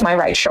across my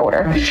right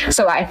shoulder.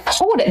 So I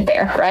hold it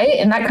there, right?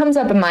 And that comes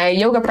up in my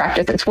yoga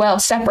practice as well,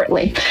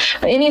 separately.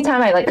 But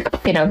anytime I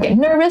get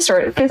nervous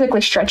or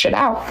physically stretch it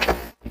out.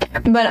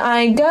 But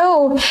I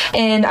go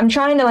and I'm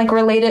trying to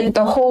relate it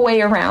the whole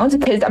way around,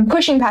 because I'm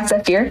pushing past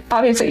that fear.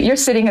 Obviously, you're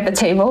sitting at the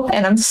table,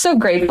 and I'm so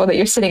grateful that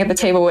you're sitting at the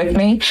table with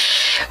me.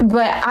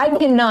 But I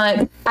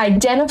cannot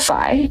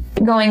identify,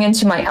 going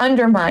into my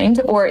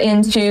undermind or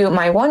into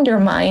my wonder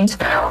mind,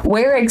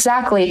 where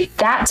exactly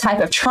that type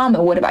of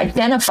trauma would have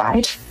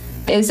identified.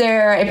 Is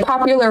there a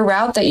popular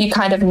route that you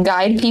kind of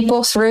guide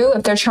people through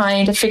if they're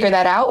trying to figure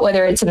that out,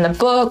 whether it's in the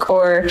book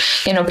or,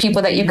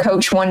 people that you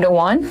coach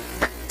one-to-one?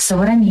 So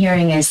what I'm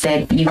hearing is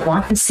that you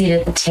want the seat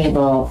at the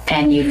table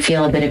and you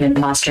feel a bit of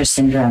imposter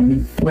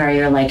syndrome where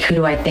you're like, who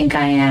do I think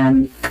I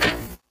am?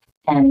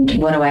 And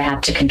what do I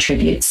have to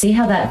contribute? See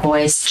how that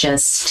voice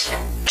just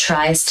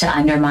tries to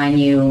undermine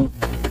you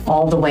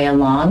all the way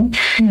along?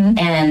 Mm-hmm.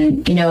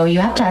 And, you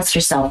have to ask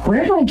yourself,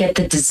 where do I get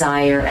the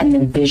desire and the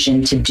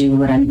vision to do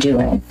what I'm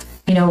doing?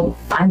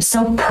 I'm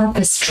so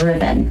purpose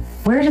driven.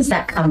 Where does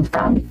that come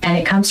from? And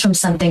it comes from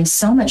something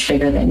so much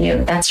bigger than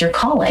you. That's your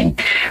calling,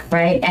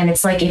 right? And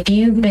it's like if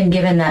you've been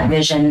given that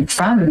vision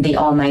from the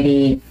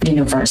almighty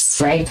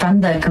universe, right?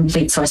 From the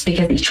complete source,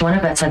 because each one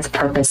of us has a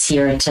purpose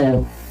here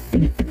to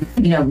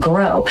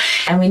grow.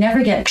 And we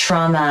never get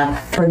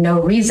trauma for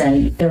no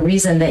reason. The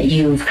reason that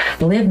you've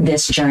lived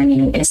this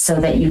journey is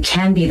so that you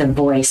can be the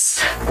voice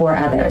for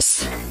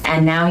others.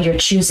 And now you're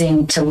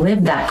choosing to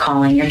live that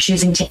calling. You're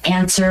choosing to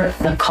answer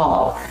the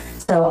call.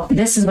 So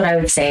this is what I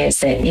would say is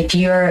that if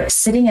you're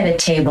sitting at a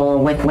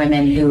table with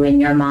women who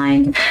in your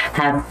mind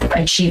have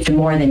achieved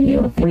more than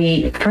you,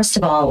 we first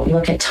of all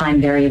look at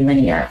time very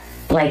linear.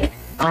 Like,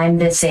 I'm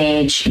this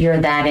age, you're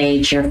that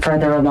age, you're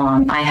further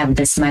along. I have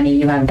this money,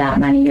 you have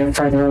that money, you're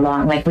further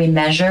along. Like we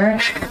measure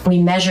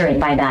it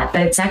by that,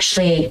 but it's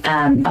actually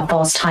a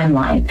false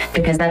timeline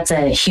because that's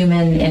a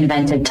human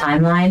invented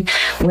timeline.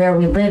 Where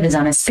we live is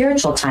on a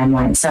spiritual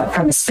timeline. So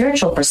from a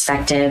spiritual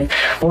perspective,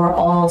 we're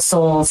all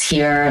souls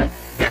here.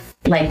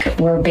 Like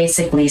we're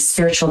basically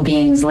spiritual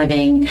beings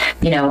living,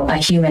 a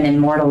human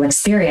immortal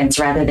experience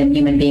rather than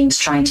human beings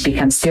trying to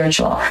become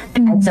spiritual.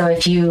 Mm-hmm. And so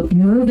if you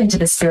move into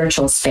the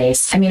spiritual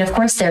space, of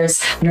course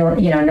there's,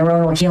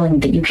 neuronal healing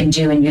that you can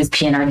do and use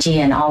PNRT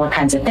and all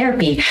kinds of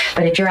therapy.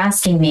 But if you're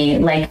asking me,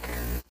 like,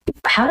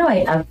 how do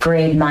I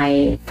upgrade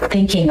my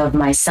thinking of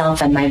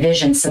myself and my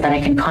vision so that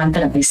I can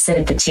confidently sit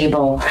at the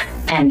table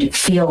and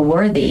feel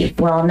worthy?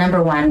 Well,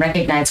 number one,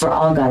 recognize we're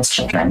all God's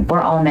children.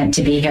 We're all meant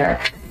to be here.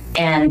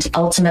 And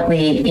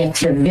ultimately, if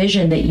the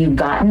vision that you've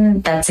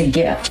gotten, that's a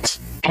gift.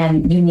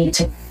 And you need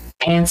to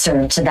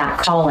answer to that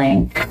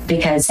calling,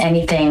 because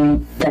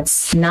anything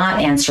that's not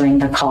answering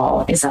the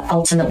call is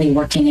ultimately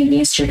working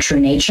against your true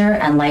nature,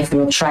 and life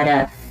will try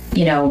to,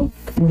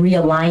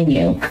 realign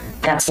you.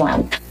 That's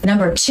one.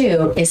 Number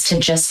two is to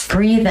just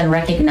breathe and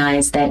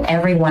recognize that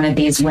every one of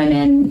these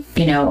women,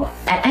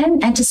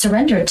 and to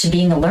surrender to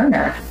being a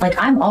learner. Like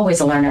I'm always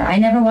a learner. I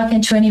never walk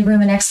into any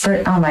room an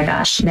expert. Oh my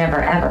gosh,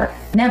 never, ever,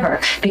 never,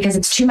 because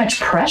it's too much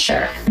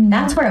pressure.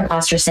 That's where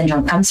imposter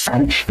syndrome comes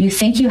from. You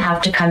think you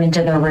have to come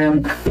into the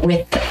room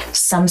with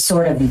some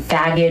sort of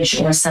baggage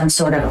or some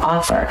sort of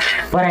offer.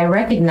 What I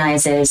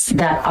recognize is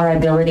that our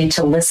ability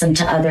to listen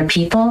to other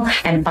people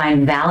and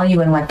find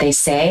value in what they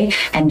say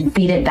and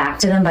feed it back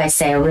to them by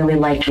say, I really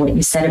liked what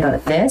you said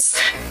about this,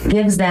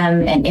 gives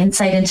them an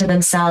insight into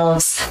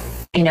themselves,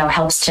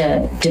 helps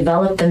to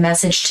develop the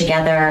message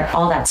together,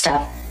 all that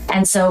stuff.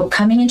 And so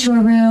coming into a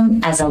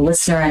room as a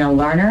listener and a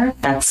learner,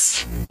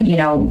 that's,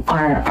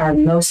 our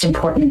most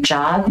important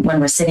job when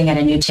we're sitting at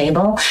a new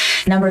table.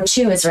 Number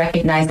two is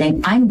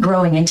recognizing I'm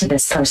growing into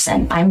this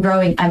person. I'm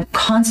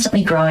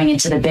constantly growing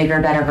into the bigger,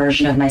 better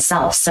version of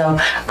myself. So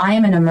I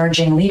am an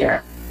emerging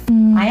leader.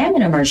 I am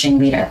an emerging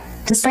leader.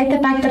 Despite the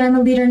fact that I'm a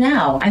leader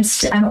now,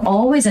 I'm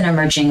always an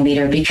emerging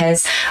leader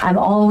because I'm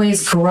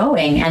always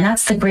growing. And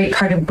that's the great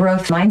part of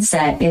growth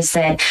mindset is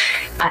that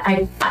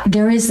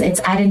it's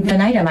ad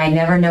infinitum. I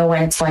never know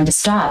when it's going to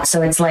stop.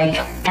 So it's like,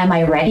 am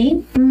I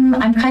ready?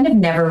 I'm kind of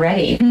never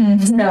ready.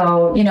 Mm-hmm.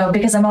 So,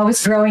 because I'm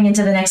always growing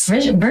into the next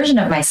version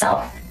of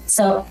myself.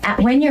 So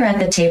when you're at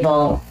the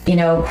table,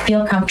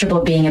 feel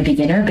comfortable being a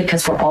beginner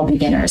because we're all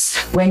beginners.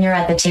 When you're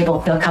at the table,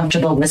 feel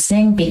comfortable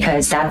listening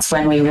because that's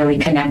when we really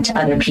connect to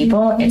other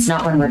people. It's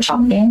not when we're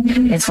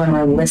talking, it's when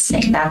we're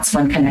listening. That's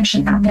when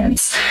connection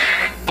happens.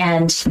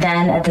 And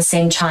then at the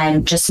same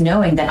time, just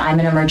knowing that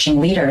I'm an emerging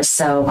leader.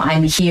 So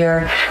I'm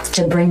here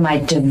to bring my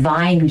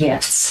divine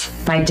gifts,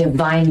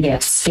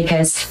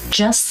 because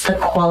just the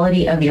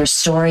quality of your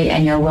story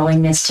and your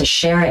willingness to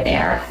share it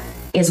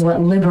is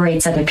what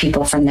liberates other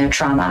people from their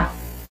trauma.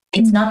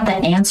 It's not the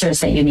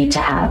answers that you need to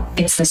have.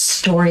 It's the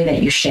story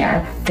that you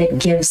share that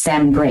gives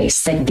them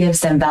grace, that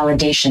gives them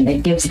validation,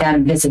 that gives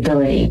them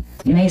visibility.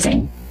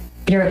 Amazing.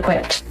 You're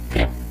equipped.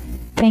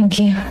 Thank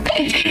you.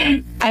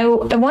 I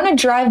want to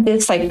drive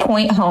this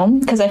point home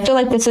because I feel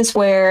like this is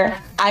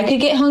where I could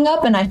get hung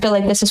up, and I feel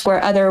like this is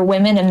where other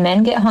women and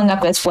men get hung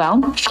up as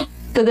well.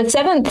 So the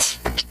seventh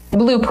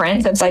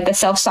blueprint, that's the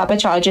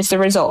self-sabotage, is the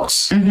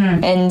results.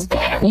 Mm-hmm.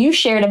 And you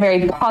shared a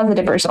very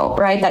positive result,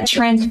 right? That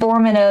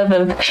transformative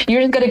of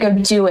you're just going to go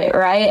do it,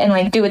 right?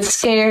 And do it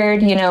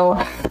scared.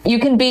 You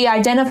can be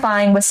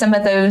identifying with some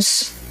of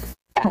those,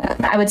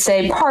 I would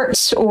say,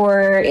 parts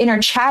or inner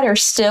chatter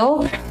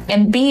still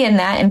and be in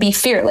that and be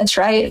fearless,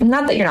 right?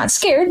 Not that you're not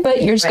scared,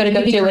 but you're just going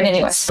to go do it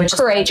anyway. Which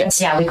courageous.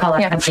 We call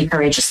it company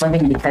courageous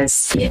living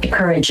because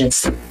courage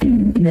is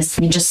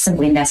just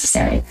simply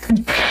necessary.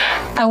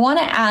 I want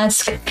to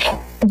ask,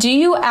 do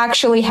you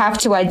actually have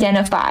to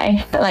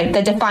identify like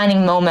the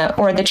defining moment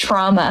or the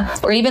trauma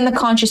or even the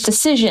conscious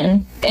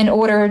decision in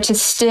order to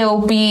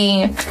still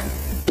be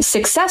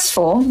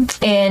successful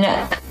in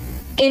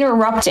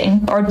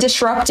interrupting or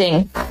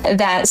disrupting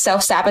that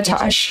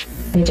self-sabotage?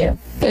 You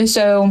do.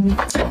 So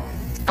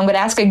I'm going to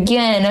ask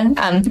again,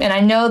 and I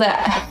know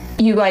that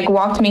you like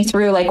walked me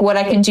through like what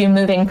I can do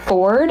moving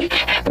forward,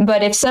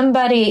 but if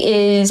somebody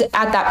is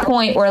at that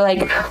point where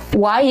like,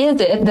 why is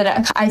it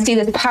that I see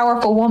this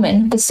powerful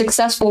woman, this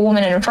successful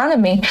woman in front of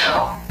me?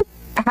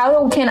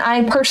 How can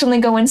I personally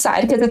go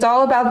inside? Because it's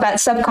all about that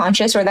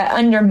subconscious or that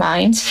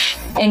undermined,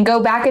 and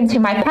go back into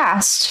my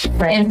past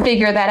and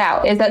figure that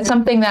out. Is that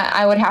something that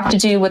I would have to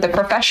do with a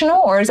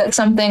professional, or is that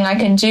something I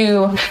can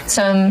do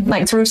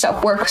through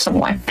self-work some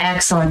way?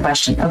 Excellent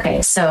question.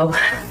 Okay, so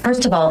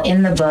first of all,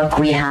 in the book,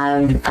 we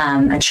have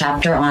a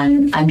chapter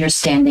on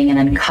understanding and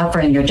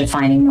uncovering your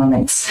defining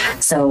moments.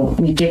 So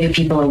we give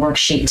people a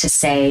worksheet to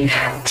say,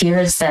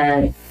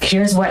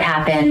 here's what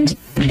happened.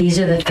 These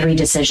are the 3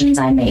 decisions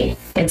I made.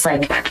 It's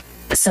like,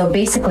 so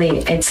basically,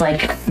 it's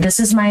like,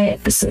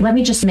 let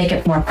me just make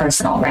it more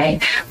personal,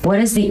 right? What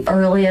is the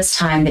earliest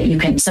time that you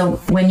can, so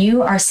when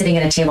you are sitting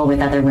at a table with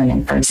other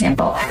women, for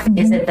example,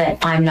 is it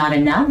that I'm not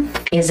enough?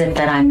 Is it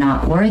that I'm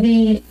not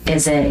worthy?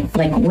 Is it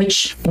like,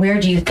 where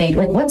do you think,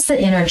 like, what's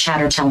the inner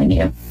chatter telling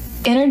you?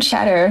 Inner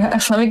chatter,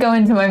 let me go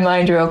into my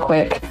mind real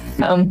quick.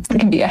 It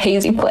can be a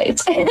hazy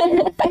place.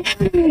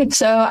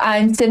 So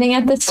I'm sitting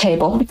at this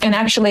table, and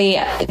actually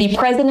the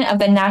president of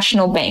the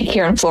National Bank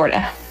here in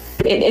Florida,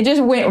 it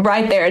just went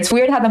right there. It's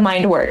weird how the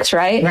mind works,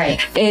 right? Right.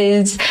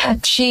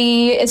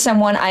 She is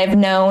someone I've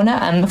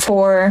known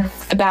for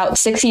about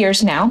 6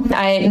 years now.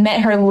 I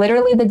met her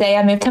literally the day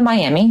I moved to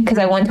Miami because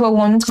I went to a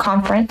women's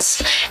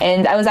conference,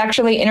 and I was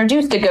actually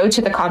introduced to go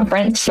to the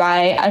conference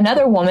by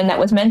another woman that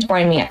was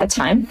mentoring me at the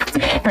time.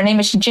 Her name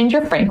is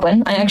Ginger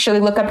Franklin. I actually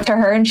look up to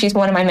her, and she's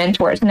one of my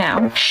mentors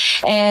now.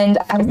 And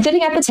I was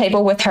sitting at the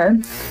table with her,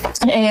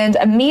 and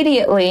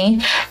immediately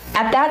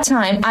at that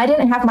time, I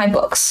didn't have my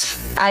books.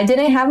 I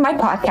didn't have my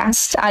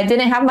podcast. I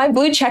didn't have my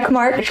blue check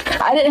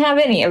mark. I didn't have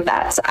any of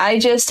that. I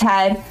just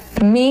had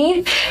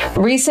me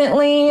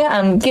recently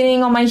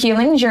getting on my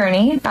healing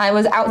journey. I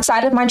was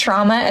outside of my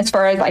trauma as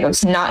far as like I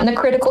was not in the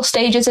critical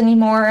stages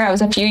anymore. I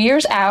was a few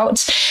years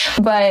out,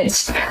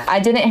 but I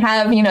didn't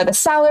have, the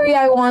salary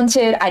I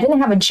wanted. I didn't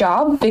have a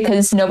job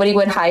because nobody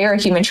would hire a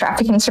human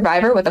trafficking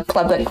survivor with a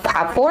public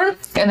platform.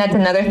 And that's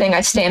another thing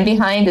I stand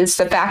behind, is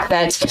the fact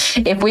that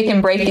if we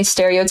can break these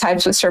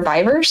stereotypes with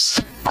survivors,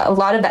 a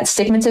lot of that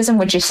stigmatism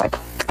would just like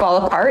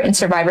fall apart, and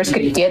survivors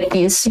could get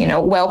these,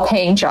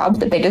 well-paying jobs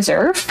that they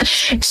deserve.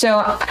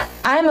 So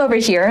I'm over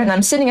here and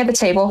I'm sitting at the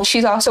table.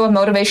 She's also a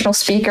motivational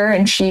speaker,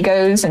 and she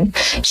goes and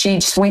she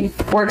just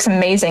works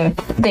amazing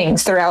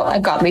things throughout a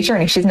godly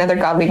journey. She's another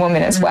godly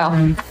woman as well.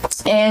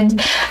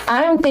 And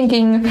I'm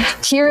thinking,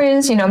 here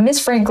is,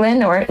 Miss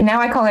Franklin, or now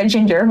I call her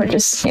Ginger, which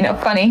is,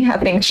 funny how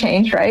things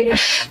change, right?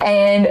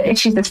 And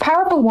she's this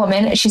powerful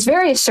woman. She's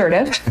very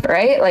assertive,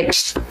 right? Like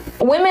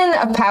women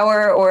of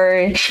power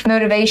or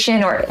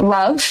motivation or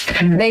love,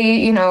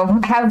 they,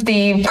 have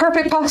the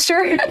perfect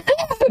posture,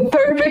 the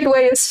perfect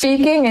way of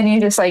speaking, and you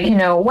just like,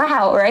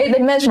 wow, right?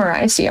 They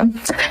mesmerize you.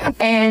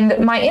 And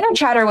my inner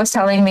chatter was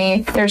telling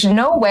me, there's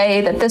no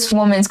way that this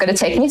woman's going to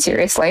take me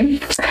seriously.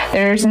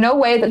 There's no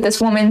way that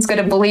this woman's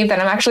going to believe that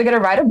I'm actually going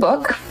to write a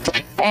book.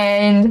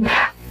 And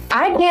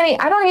I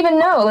don't even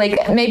know,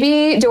 like,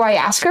 maybe do I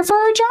ask her for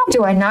a job?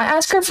 Do I not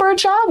ask her for a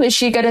job? Is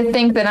she going to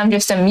think that I'm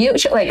just a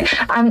mute? Like,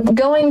 I'm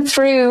going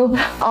through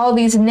all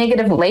these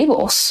negative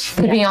labels,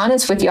 to be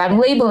honest with you. I'm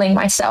labeling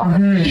myself.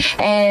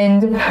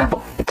 And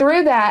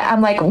through that,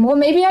 I'm like, well,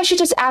 maybe I should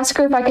just ask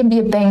her if I can be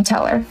a bank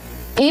teller.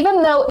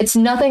 Even though it's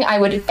nothing I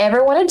would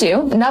ever want to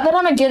do, not that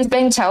I'm against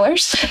bank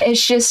tellers,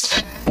 it's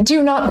just,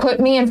 do not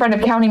put me in front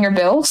of counting your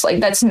bills. Like,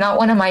 that's not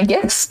one of my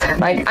gifts.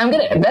 Like, I'm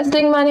good at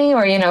investing money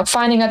or,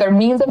 finding other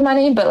means of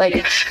money, but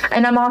like,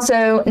 and I'm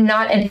also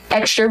not an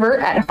extrovert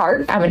at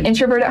heart. I'm an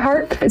introvert at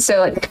heart. So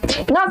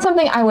like, not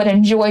something I would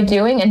enjoy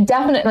doing, and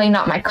definitely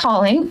not my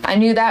calling. I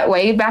knew that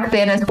way back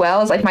then as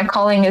well. It's like, my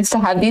calling is to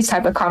have these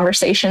type of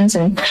conversations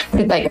and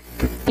like,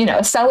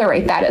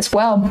 accelerate that as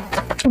well.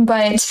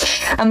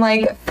 But I'm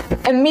like,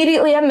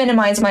 immediately I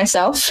minimize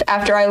myself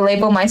after I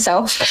label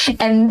myself.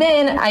 And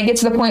then I get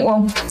to the point,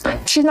 well,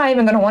 she's not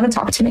even going to want to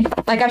talk to me.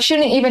 Like, I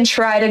shouldn't even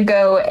try to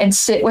go and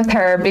sit with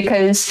her,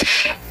 because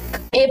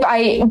if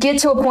I get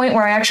to a point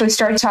where I actually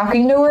start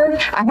talking to her,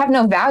 I have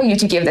no value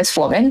to give this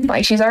woman.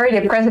 Like, she's already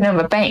the president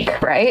of a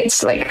bank, right?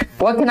 It's like,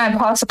 what can I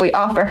possibly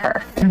offer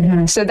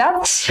her? So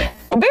that's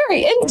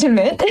very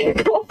intimate.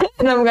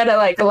 And I'm gonna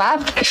like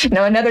laugh.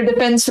 Another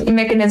defense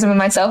mechanism of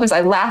myself is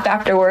I laugh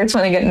afterwards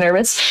when I get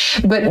nervous.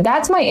 But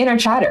that's my inner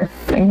chatter,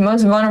 like the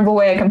most vulnerable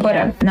way I can put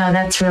it. No,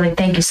 that's really,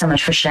 thank you so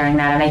much for sharing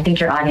that. And I think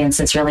your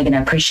audience is really going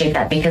to appreciate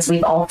that, because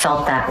we've all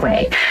felt that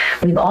way.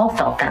 We've all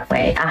felt that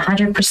way.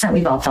 100%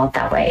 we've all felt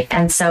that way.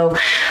 And so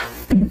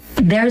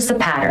there's the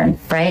pattern,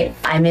 right?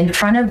 I'm in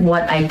front of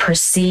what I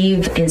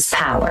perceive is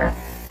power.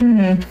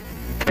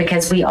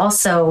 Because we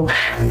also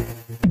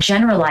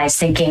generalize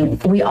thinking,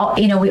 we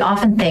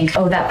often think,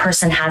 oh, that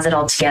person has it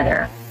all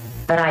together,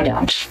 but I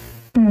don't.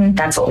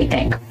 That's what we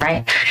think,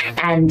 right?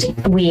 And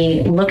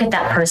we look at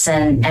that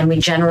person and we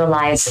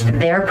generalize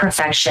their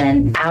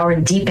perfection, our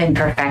deep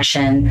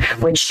imperfection,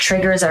 which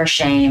triggers our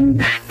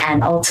shame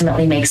and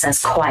ultimately makes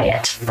us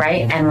quiet,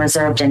 right? And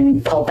reserved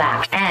and pull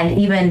back. And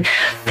even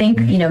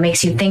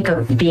makes you think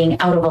of being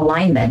out of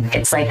alignment.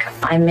 It's like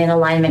I'm in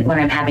alignment when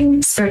I'm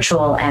having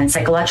spiritual and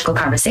psychological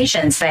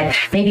conversations, but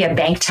maybe a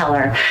bank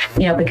teller,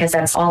 because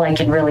that's all I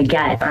can really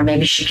get, or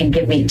maybe she can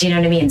give me, do you know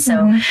what I mean?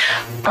 So,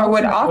 or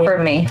would offer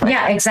me.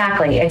 Yeah,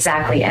 exactly.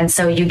 And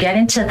so you get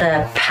into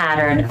the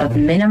pattern of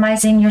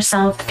minimizing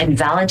yourself,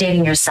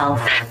 invalidating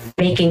yourself,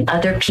 making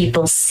other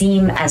people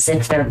seem as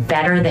if they're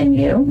better than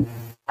you.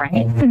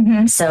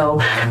 Right? So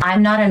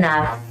I'm not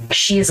enough.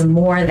 She is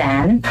more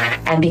than.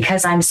 And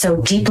because I'm so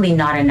deeply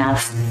not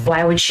enough,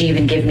 why would she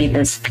even give me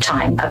this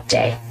time of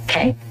day?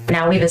 Okay.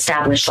 Now we've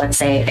established, let's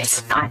say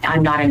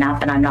I'm not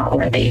enough and I'm not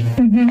worthy.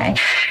 Okay.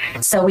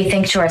 So we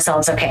think to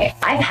ourselves, okay,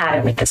 I've had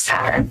it with this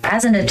pattern.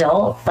 As an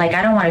adult, I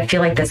don't want to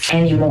feel like this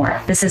anymore.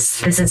 This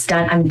is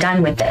done. I'm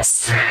done with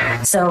this.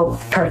 So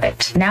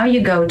perfect. Now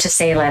you go to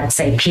let's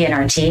say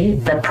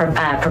PNRT, the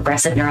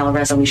progressive neural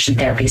resolution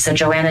therapy. So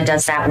Joanna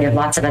does that. We have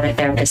lots of other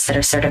therapists that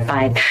are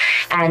certified,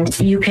 and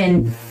you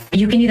can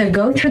either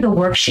go through the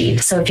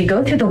worksheet. So if you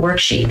go through the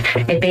worksheet,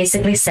 it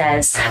basically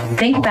says,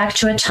 think back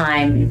to a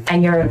time,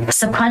 and your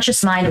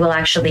subconscious mind will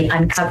actually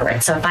uncover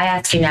it. So if I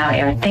ask you now,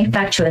 Erin, think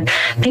back to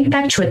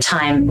a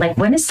time,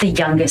 when is the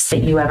youngest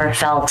that you ever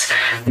felt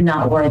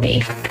not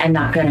worthy and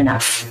not good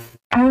enough?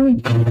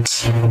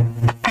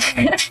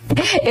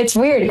 It's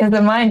weird because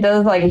the mind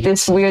does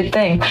this weird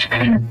thing.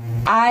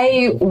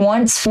 I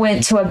once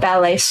went to a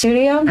ballet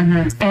studio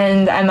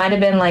and I might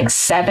have been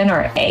 7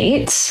 or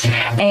 8,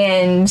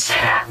 and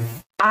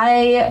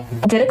I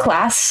did a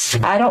class.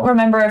 I don't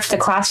remember if the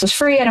class was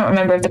free. I don't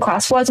remember if the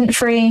class wasn't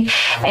free.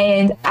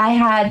 And I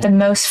had the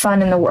most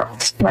fun in the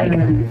world.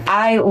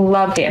 I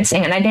love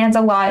dancing, and I dance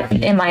a lot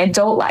in my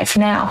adult life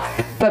now,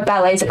 but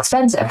ballet is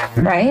expensive,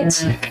 right?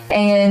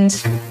 And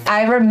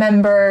I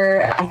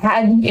remember I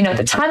had,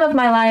 the time of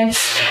my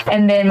life,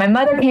 and then my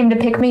mother came to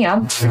pick me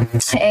up,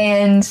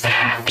 and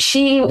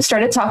she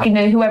started talking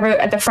to whoever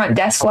at the front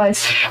desk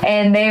was,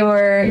 and they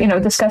were,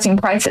 discussing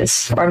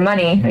prices or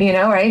money,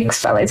 right?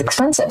 Because ballet is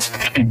expensive.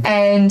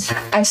 And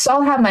I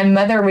saw how my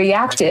mother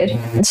reacted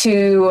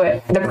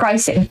to the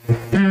pricing.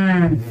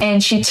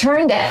 And she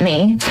turned at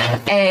me,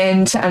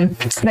 and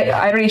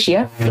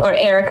Iricia, or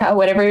Erica,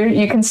 whatever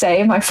you can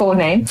say, my full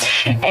name.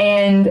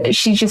 And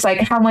she's just like,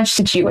 how much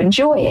did you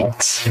enjoy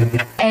it?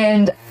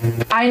 And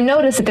I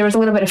noticed that there was a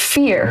little bit of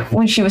fear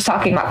when she was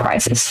talking about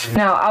prices.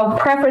 Now, I'll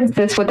preference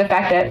this with the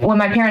fact that when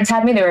my parents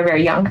had me, they were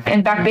very young.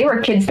 In fact, they were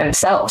kids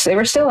themselves. They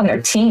were still in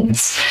their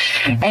teens.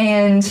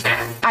 And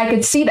I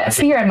could see that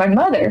fear in my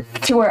mother,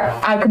 to where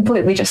I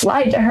completely just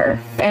lied to her.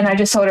 And I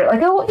just told her,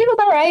 oh, it was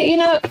all right.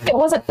 It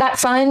wasn't that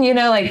fun,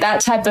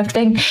 that type of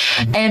thing.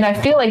 And I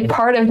feel like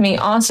part of me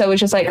also is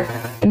just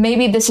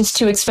maybe this is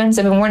too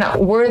expensive and we're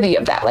not worthy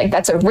of that.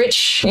 That's a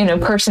rich,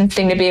 person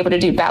thing to be able to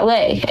do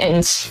ballet.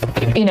 And,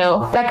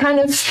 that kind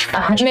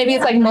of, maybe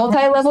it's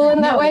multi-level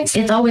in that way.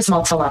 It's always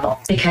multi-level,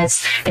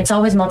 because it's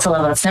always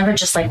multi-level. It's never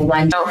just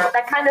one.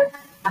 That kind of,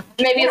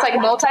 maybe it's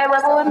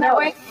multi-level in that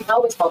way. It's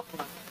always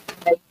multi-level.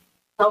 It's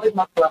always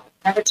multi-level.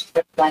 It's never just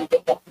one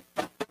thing that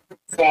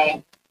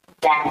say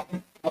that.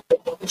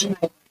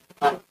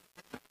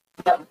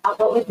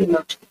 What would be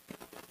most?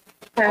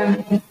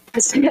 I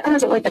was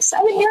a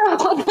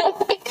 7-year-old.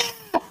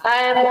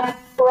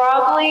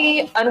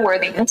 Probably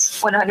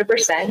unworthiness,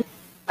 100%.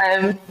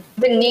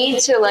 The need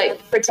to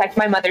protect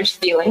my mother's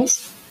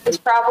feelings is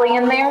probably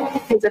in there,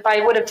 because if I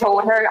would have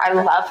told her I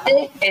loved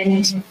it,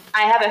 and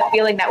I have a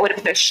feeling that would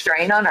have put a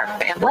strain on our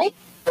family.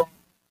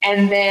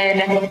 And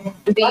then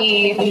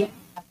maybe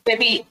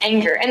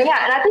anger, and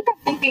I think I'm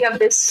thinking of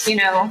this,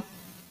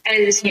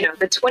 as,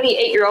 the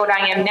 28-year-old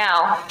I am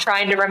now,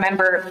 trying to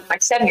remember my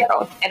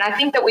 7-year-old. And I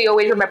think that we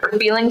always remember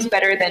feelings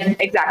better than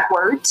exact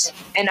words.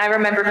 And I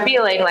remember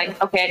feeling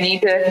okay, I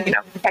need to,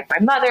 protect my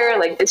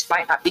mother. This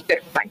might not be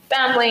good for my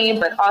family,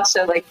 but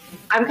also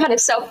I'm kind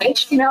of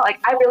selfish,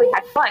 I really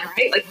had fun,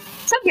 right?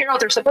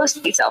 7-year-olds are supposed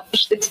to be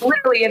selfish. It's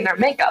literally in their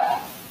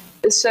makeup.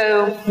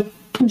 So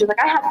I'm just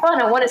I had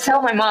fun. I want to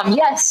tell my mom,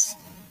 yes.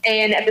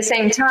 And at the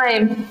same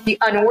time, the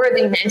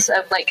unworthiness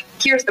of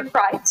here's the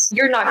price.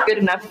 You're not good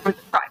enough for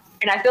the price.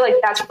 And I feel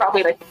that's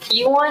probably the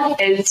key one,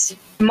 is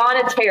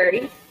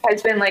monetary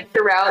has been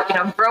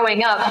throughout,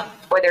 growing up,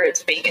 whether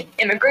it's being an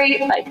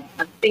immigrant,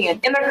 being an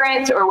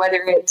immigrant, or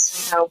whether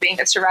it's, being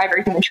a survivor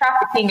of human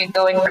trafficking and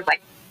going from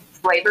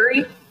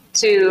slavery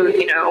to,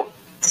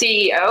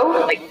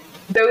 CEO,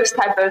 those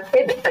type of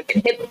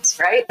inhibits,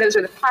 right? Those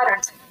are the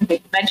patterns that you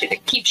mentioned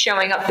that keep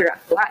showing up throughout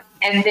life.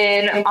 And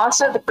then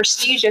also the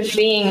prestige of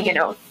being,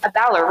 a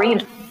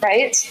ballerina,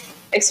 right?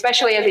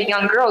 Especially as a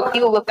young girl,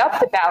 people look up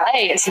to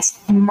ballet as this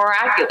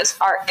miraculous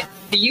art and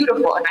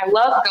beautiful. And I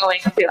love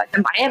going to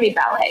the Miami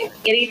Ballet,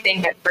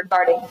 anything that's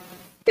regarding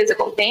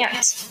physical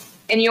dance.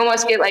 And you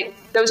almost get like,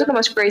 those are the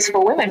most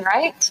graceful women,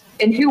 right?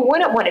 And who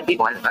wouldn't want to be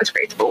one of the most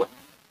graceful women?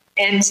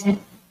 And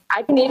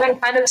I can even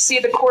kind of see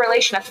the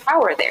correlation of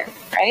power there,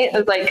 right?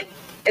 It's like,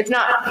 it's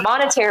not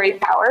monetary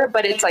power,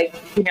 but it's like,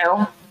 you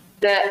know,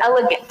 the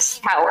elegance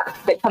power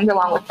that comes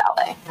along with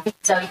ballet.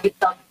 So you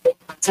felt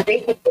so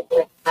basically,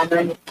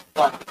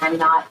 I'm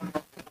not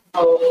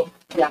oh,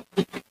 yeah,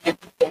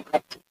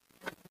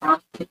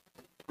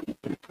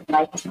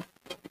 like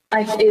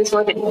it is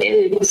what it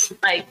is.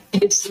 Like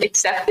just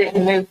accept it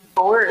and move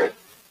forward.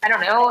 I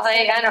don't know.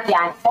 Like I don't.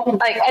 yeah, at 7,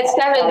 Like at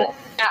 7,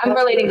 I'm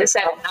relating to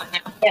 7, not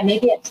now. yeah,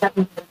 maybe at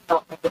 7 it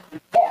felt like it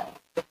was there.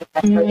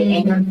 That's where the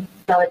anger.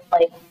 So it's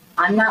like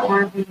I'm not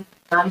worthy.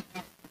 I'm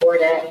can't afford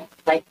it.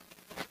 Like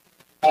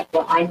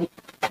well, I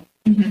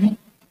need.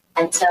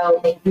 And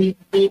so we've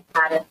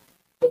had a.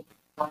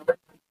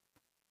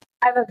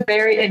 I have a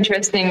very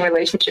interesting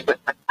relationship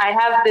with them. I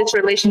have this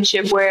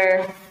relationship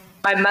where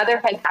my mother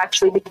has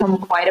actually become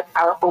quite a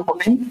powerful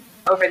woman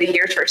over the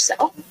years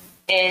herself.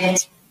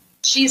 And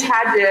she's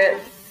had to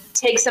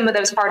take some of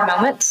those hard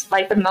moments,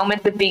 like the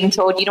moment of being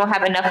told you don't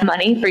have enough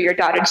money for your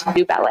daughter to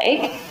do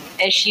ballet.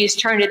 And she's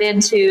turned it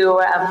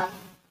into,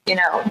 you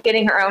know,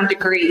 getting her own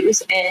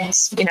degrees. And,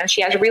 you know,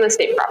 she has real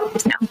estate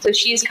properties now. So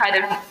she's kind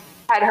of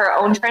had her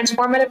own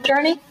transformative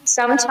journey.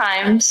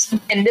 Sometimes,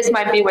 and this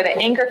might be where the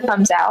anger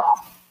comes out,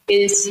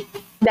 is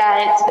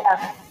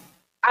that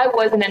I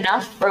wasn't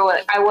enough or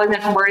I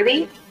wasn't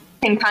worthy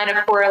can kind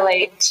of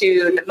correlate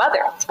to the mother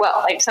as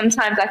well. Like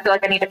sometimes I feel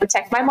like I need to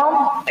protect my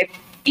mom. Like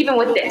even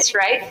with this,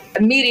 right?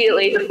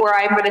 Immediately before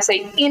I'm going to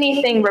say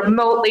anything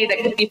remotely that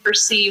could be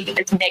perceived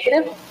as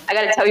negative, I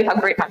got to tell you how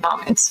great my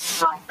mom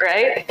is,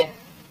 right?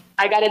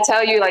 I got to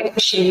tell you, like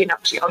she, you know,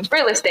 she owns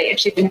real estate and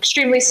she's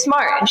extremely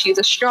smart and she's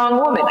a strong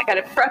woman. I got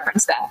to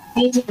preference that.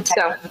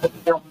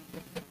 So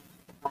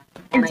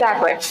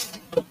exactly.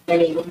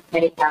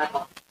 Many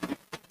parallels.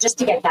 Just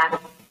to get back,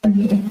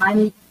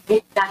 I'm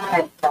that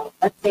kind of so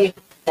let's say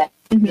that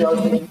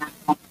feels really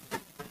nice,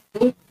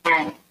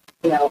 and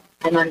you know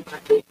I'm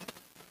unhappy,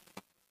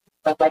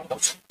 but like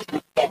this,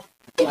 get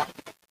you know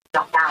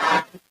knocked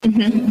down.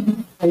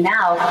 And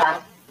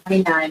now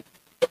 29,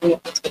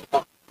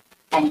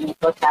 and you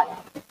look at it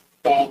and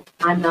say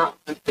I'm not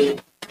worthy. You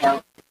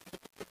know,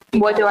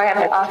 what do I have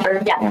to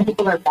offer? Yeah,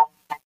 people are better.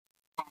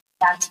 And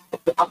that's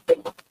the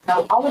upbringing.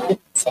 So all of this is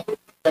the same,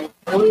 but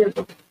earlier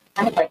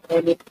kind of like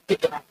when we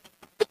figure out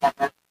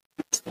together.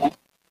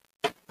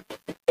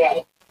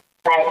 Okay.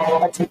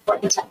 But what's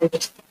important to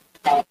understand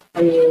that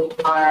when you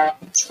are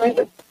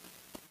triggered,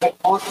 it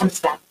all comes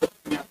back to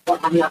you know, well,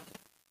 I'm not,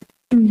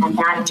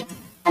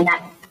 and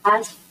that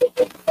has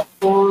the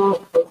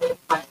whole women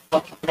that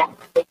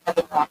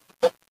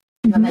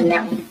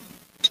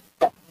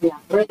you're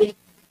not worthy,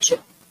 should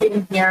sit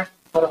in here,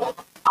 what do I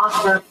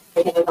offer?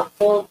 They give the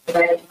whole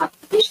thread of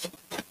contribution.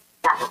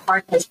 That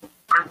part has been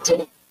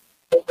acted,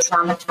 it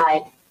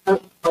traumatized,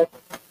 with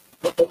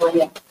the one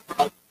that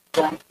I've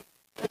done.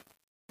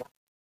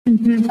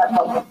 But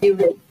what we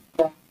do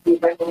is we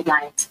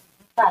recognize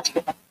such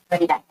that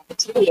bring that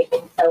negativity.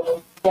 And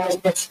so there's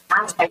this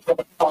aspect of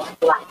it called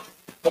black.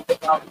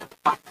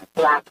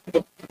 Black.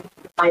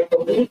 My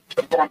belief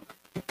is that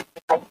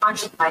I'm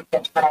conscious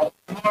mindset, but I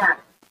am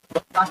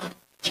the conscious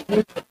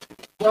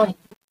feeling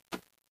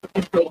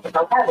improve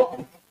about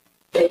everything.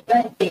 So it's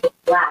going to be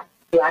black.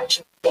 You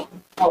actually think,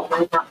 oh,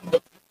 I'm not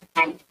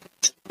and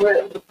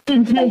true.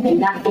 Like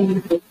nothing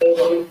you can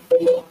say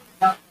that you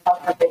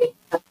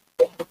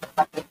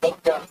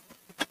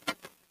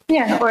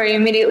yeah, or you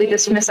immediately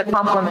dismiss a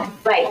compliment.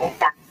 Right,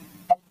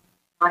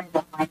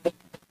 exactly.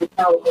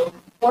 So,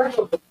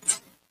 oracle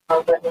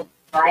are what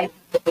right?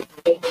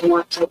 If you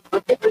want to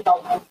look at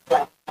results,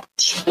 like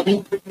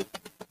achieving it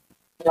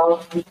all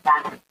comes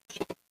back.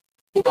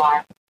 You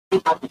are,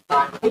 you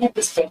are. We have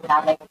to stay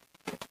that like.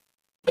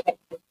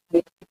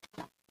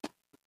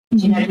 Do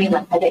you know what I mean?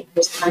 Like, I think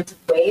there's tons of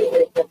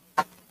ways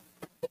that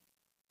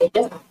it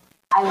just,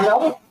 I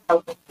love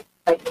it.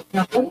 Like, you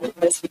know, really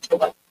listen to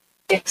what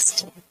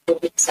fixed the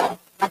weak side.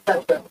 That's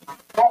a good one.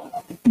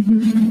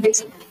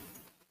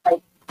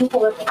 Like,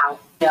 people of power,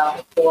 you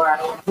know, or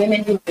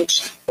women who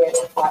reach this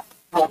point,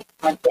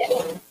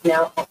 you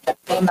know,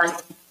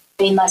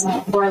 they must,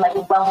 or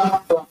like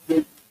wealthy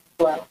people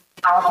or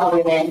powerful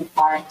women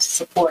are to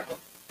support.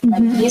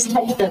 Like, these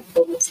types of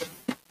things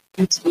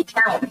need to be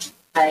challenged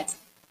because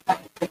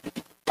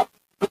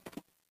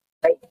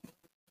right?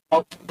 And I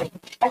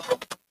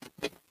asked,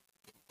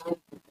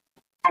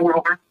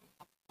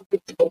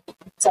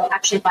 so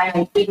actually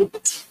Byron tweeted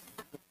this.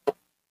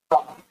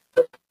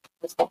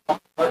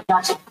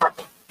 Not just part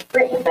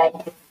great,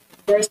 but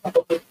there's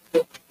something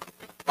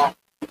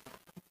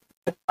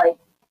like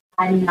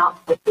I'm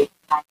not with you.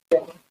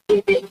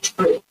 Is it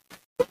true?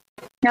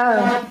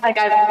 No, like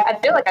I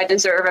feel like I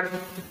deserve a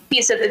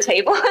piece of the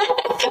table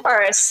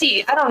or a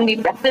seat. I don't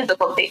need the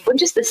physical table,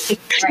 just a seat.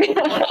 Right.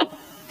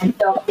 And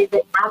so is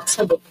it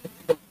absolutely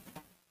true?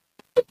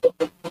 Is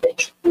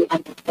it true?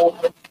 And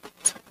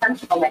some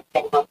people might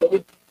say, well, it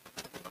is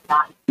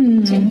not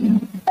true.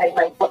 But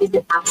like, what is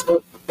it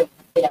absolutely true?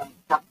 You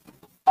know,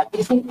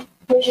 think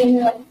pushing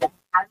like that,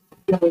 how do you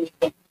feel when you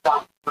think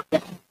about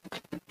it?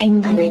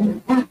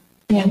 Angry.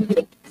 Yeah.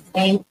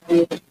 Same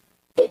thing.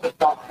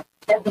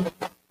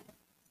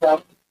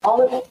 So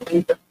all of the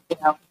things that,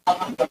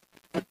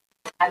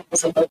 I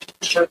was a bit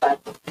sure about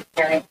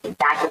parents and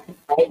dad,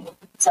 right?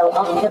 So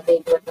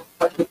ultimately, we're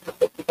working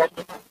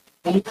together.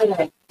 Anything that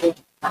I do,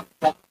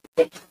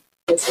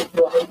 this is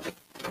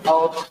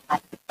all the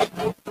time.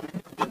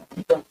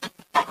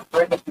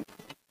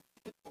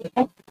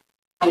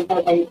 And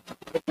then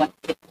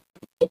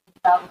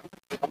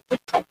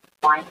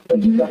find where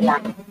you go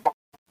back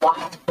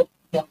walk,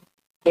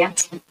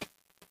 dance,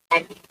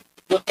 and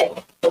look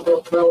at the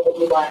little girl that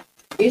you want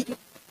to use.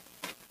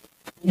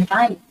 You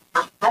find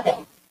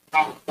heaven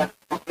and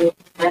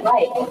my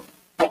life.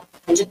 Like,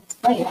 and just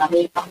explain,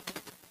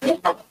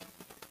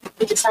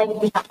 we decided to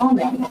be at home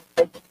and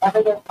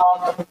whatever they're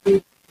called,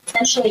 we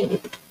essentially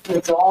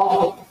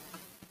withdraw,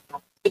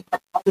 in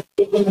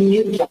a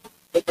new job,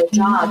 with their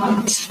job,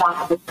 and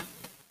stop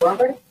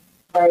forward,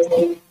 whereas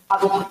they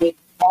probably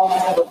all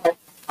know what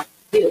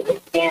they do, they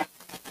dance,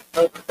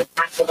 the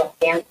active of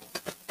dance,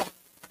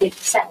 it's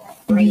set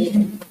free,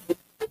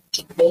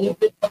 made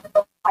with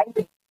the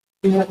fighting,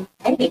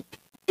 anything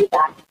do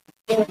that.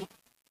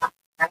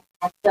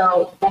 And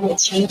so then it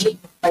changes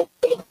like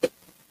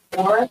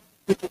or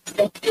you can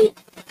simply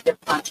your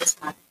conscious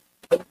mind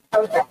with the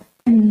program,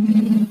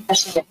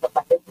 especially if the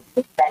weapon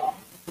is that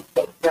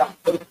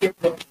if you're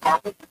going to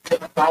have it, you're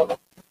going to write it.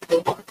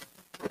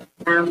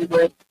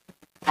 With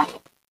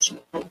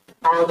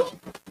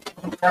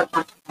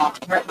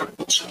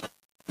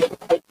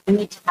you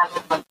need to have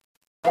the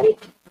ready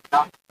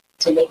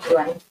to make you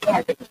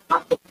understand that it's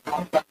not the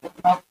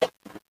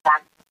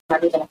fact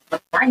not even a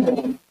 9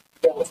 million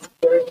bills.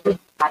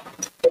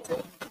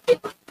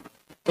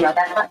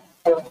 That's not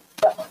necessarily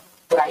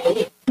what I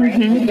believe, right?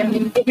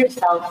 You give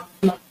yourself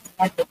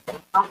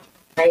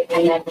right?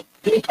 And then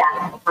use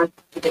that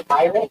to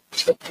desire it,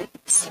 to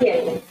see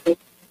it.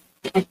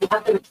 Because you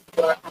have to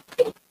explore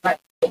right?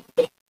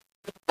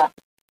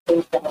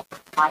 Things that are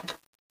not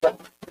what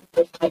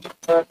this might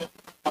serve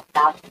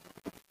about.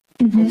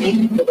 And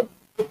maybe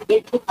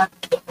if you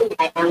have to,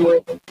 I am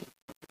worthy.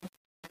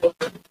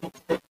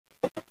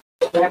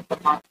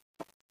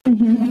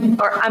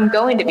 Or I'm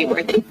going to be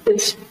worthy.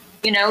 Because,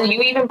 you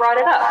even brought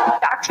it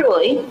up.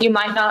 Factually, you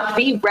might not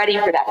be ready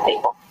for that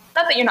table.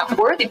 Not that you're not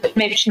worthy, but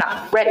maybe you're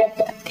not ready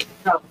for that table.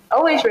 No.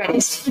 Always ready.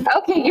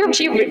 Okay, you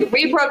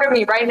reprogram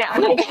me right now.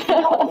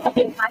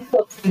 If I'm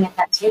focusing at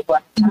that table,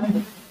 I'm telling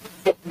you,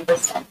 sit and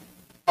listen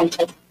and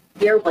just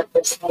hear what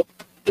they're saying.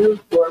 Use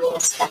your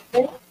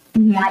perspective.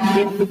 That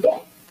gives you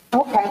this.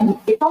 Okay.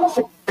 It's almost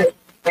like fruit,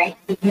 right?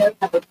 You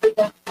have a fruit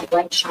that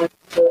light shines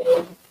through it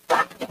in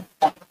practice.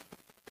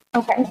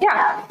 Okay,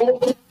 yeah.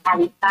 And the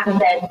fact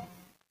that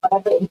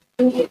whatever you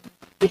do,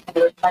 you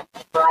can reflect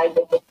the bride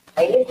of the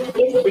place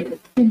is the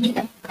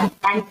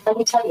and let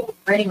me tell you, if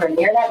you're anywhere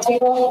near that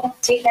table,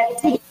 take that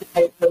seat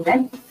because you're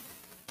meant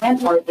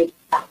for the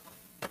back.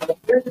 And if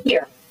you're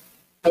here,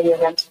 then you're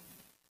meant to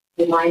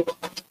be mindful.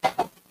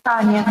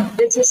 Tanya,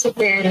 this has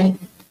been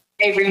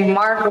a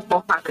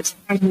remarkable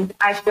conversation.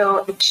 I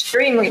feel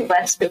extremely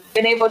blessed to have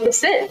been able to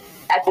sit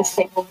at this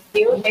table with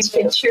you and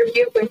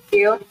contribute with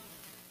you.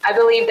 I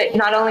believe that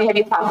not only have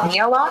you taught me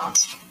a lot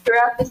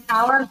throughout this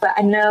hour, but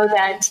I know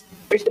that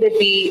there's going to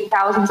be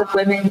thousands of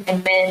women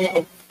and men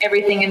and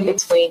everything in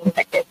between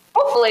that could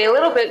hopefully a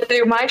little bit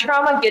through my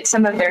trauma get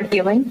some of their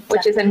healing,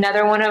 which is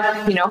another one of,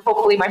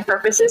 hopefully my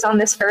purposes on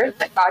this earth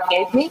that God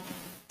gave me.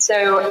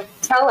 So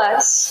tell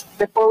us,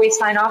 before we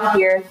sign off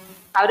here,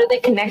 how do they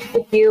connect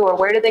with you, or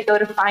where do they go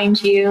to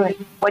find you, and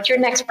what's your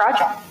next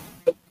project?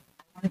 I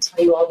want to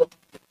tell you all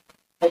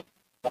the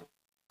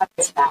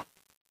stuff.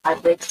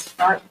 I'd like to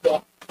start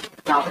with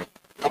knowledge.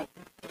 Right?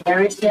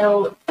 There is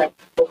no,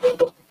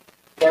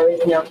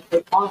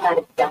 all that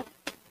is done.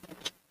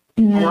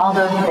 And all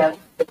those,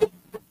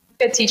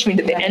 Could teach me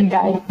to the end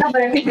guy.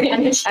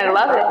 I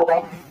love it.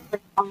 Right?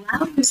 But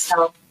allow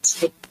yourself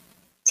to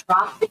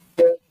drop the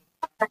fear,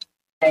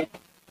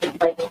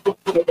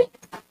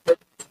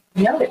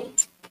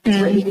 notice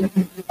what you can do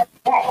every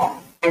day.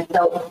 And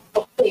so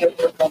hopefully your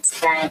purpose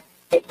then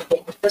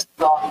first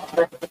of all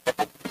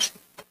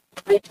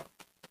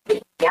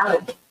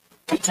reality.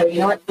 And so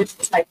this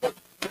is like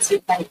this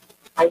weekend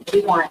I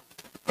do want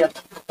to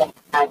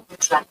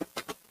try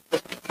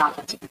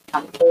to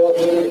become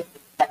whole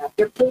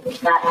your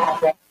proof that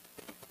has it.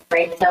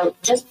 Right? So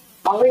just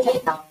always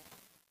acknowledge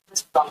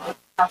this problem,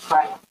 how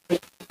hard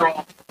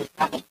my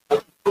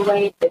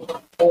way to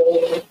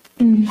whole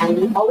and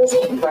we always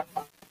work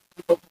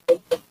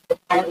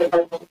and with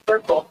a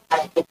circle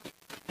and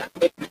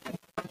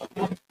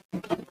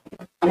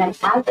then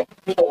as a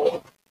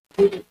whole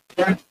you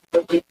learn to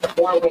do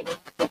more ways.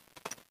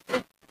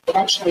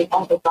 Eventually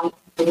all the bumps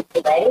move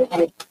away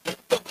and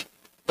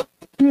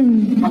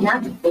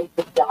that's what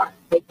the dark.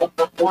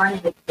 We're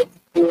born with this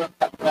fear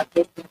of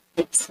this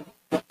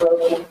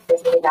broken,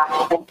 this that,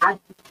 and as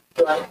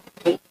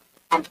you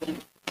and we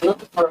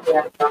look for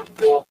where the dark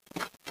will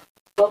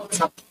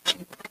focus on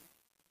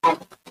and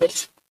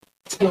this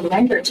to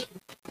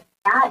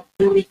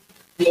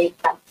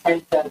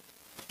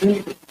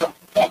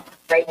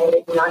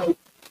not in,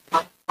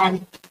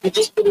 and I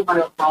just really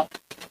want to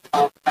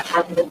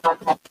having the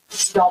podcast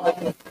so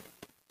much.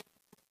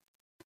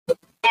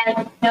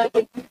 And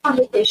the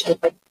conversation,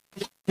 but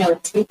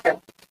it's speaker.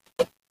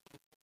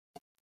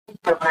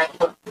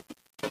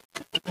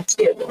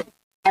 Too.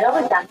 And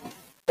always ask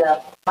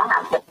the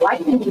lab, like, why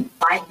didn't you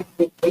find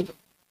these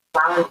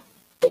flowers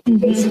that you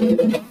basically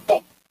the same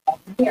thing?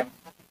 Here,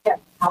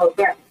 how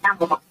there, now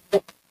we're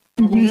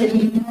and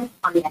then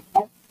on the end,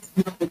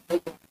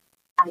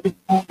 and the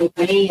only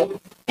way of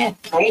it,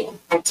 right?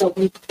 And so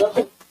we look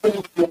at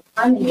putting the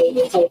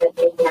economy so that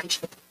they can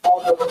actually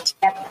all go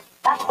together.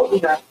 That's what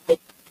we are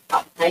thinking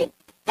about, right?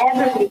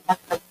 Everybody has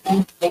their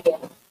own way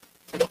of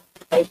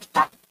right?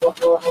 That's what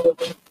we're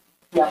doing.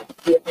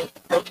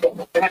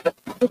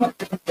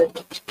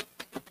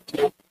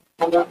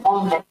 And they're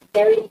all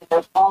necessary,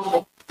 they're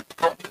all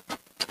necessary.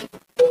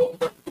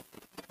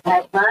 And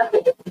I love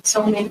it in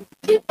so many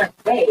different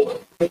ways.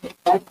 It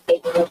does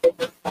take a little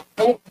bit of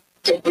way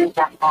to do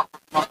that.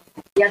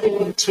 The other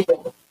thing too is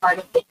part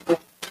of it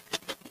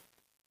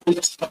is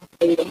just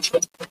giving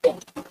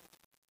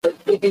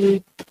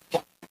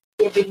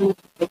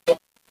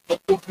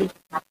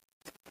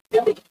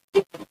really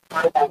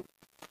part of that.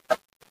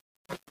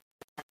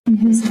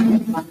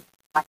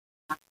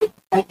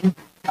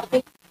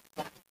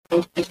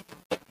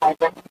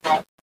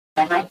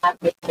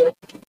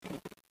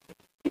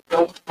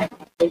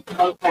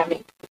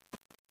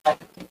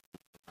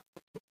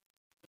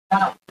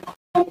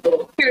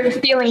 You're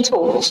feeling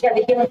tools. Yeah,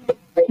 the healing tools.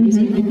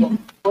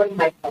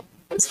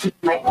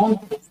 My own.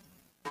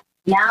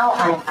 Now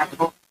I don't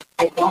have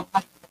I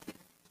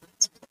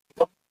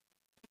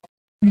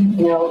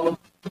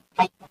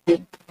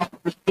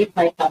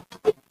myself.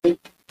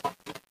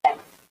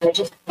 I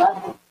just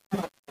love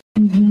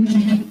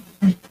it.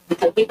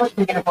 Because people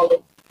can get a hold of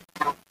it.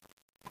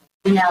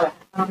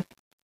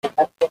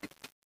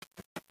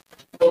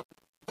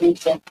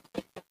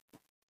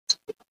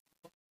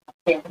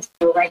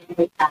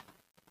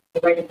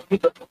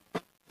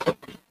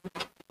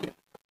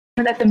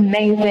 That's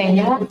amazing.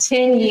 Yeah.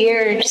 10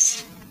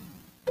 years.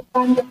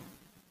 And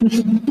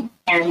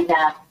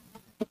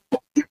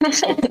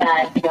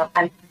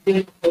I'm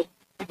doing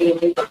pretty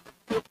illegal.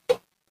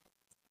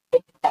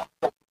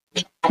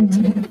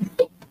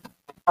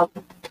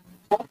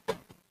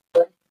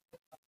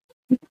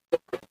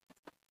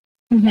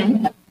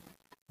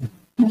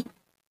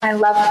 I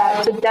love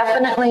that. So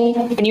definitely,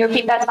 can you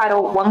repeat that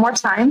title one more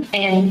time?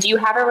 And do you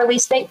have a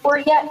release date for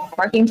it yet?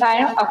 Working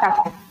title?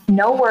 Okay.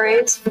 No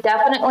worries.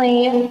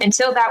 Definitely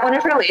until that one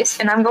is released.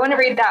 And I'm going to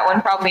read that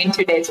one probably in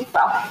 2 days as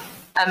well.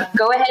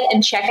 Go ahead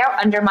and check out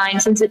Undermine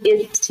since it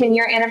is its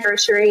 10-year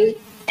anniversary.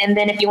 And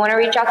then if you want to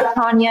reach out to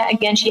Tanya,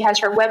 again, she has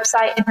her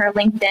website and her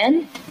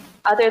LinkedIn.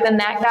 Other than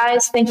that,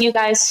 guys, thank you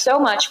guys so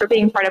much for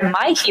being part of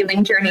my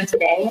healing journey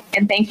today.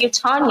 And thank you,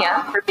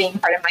 Tanya, for being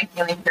part of my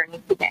healing journey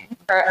today.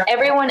 For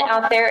everyone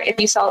out there, if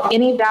you saw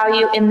any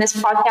value in this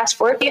podcast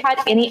or if you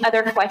had any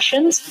other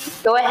questions,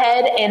 go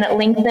ahead and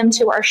link them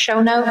to our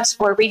show notes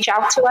or reach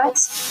out to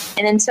us.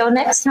 And until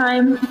next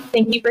time,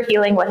 thank you for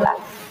healing with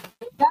us.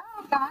 Yeah,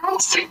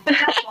 guys.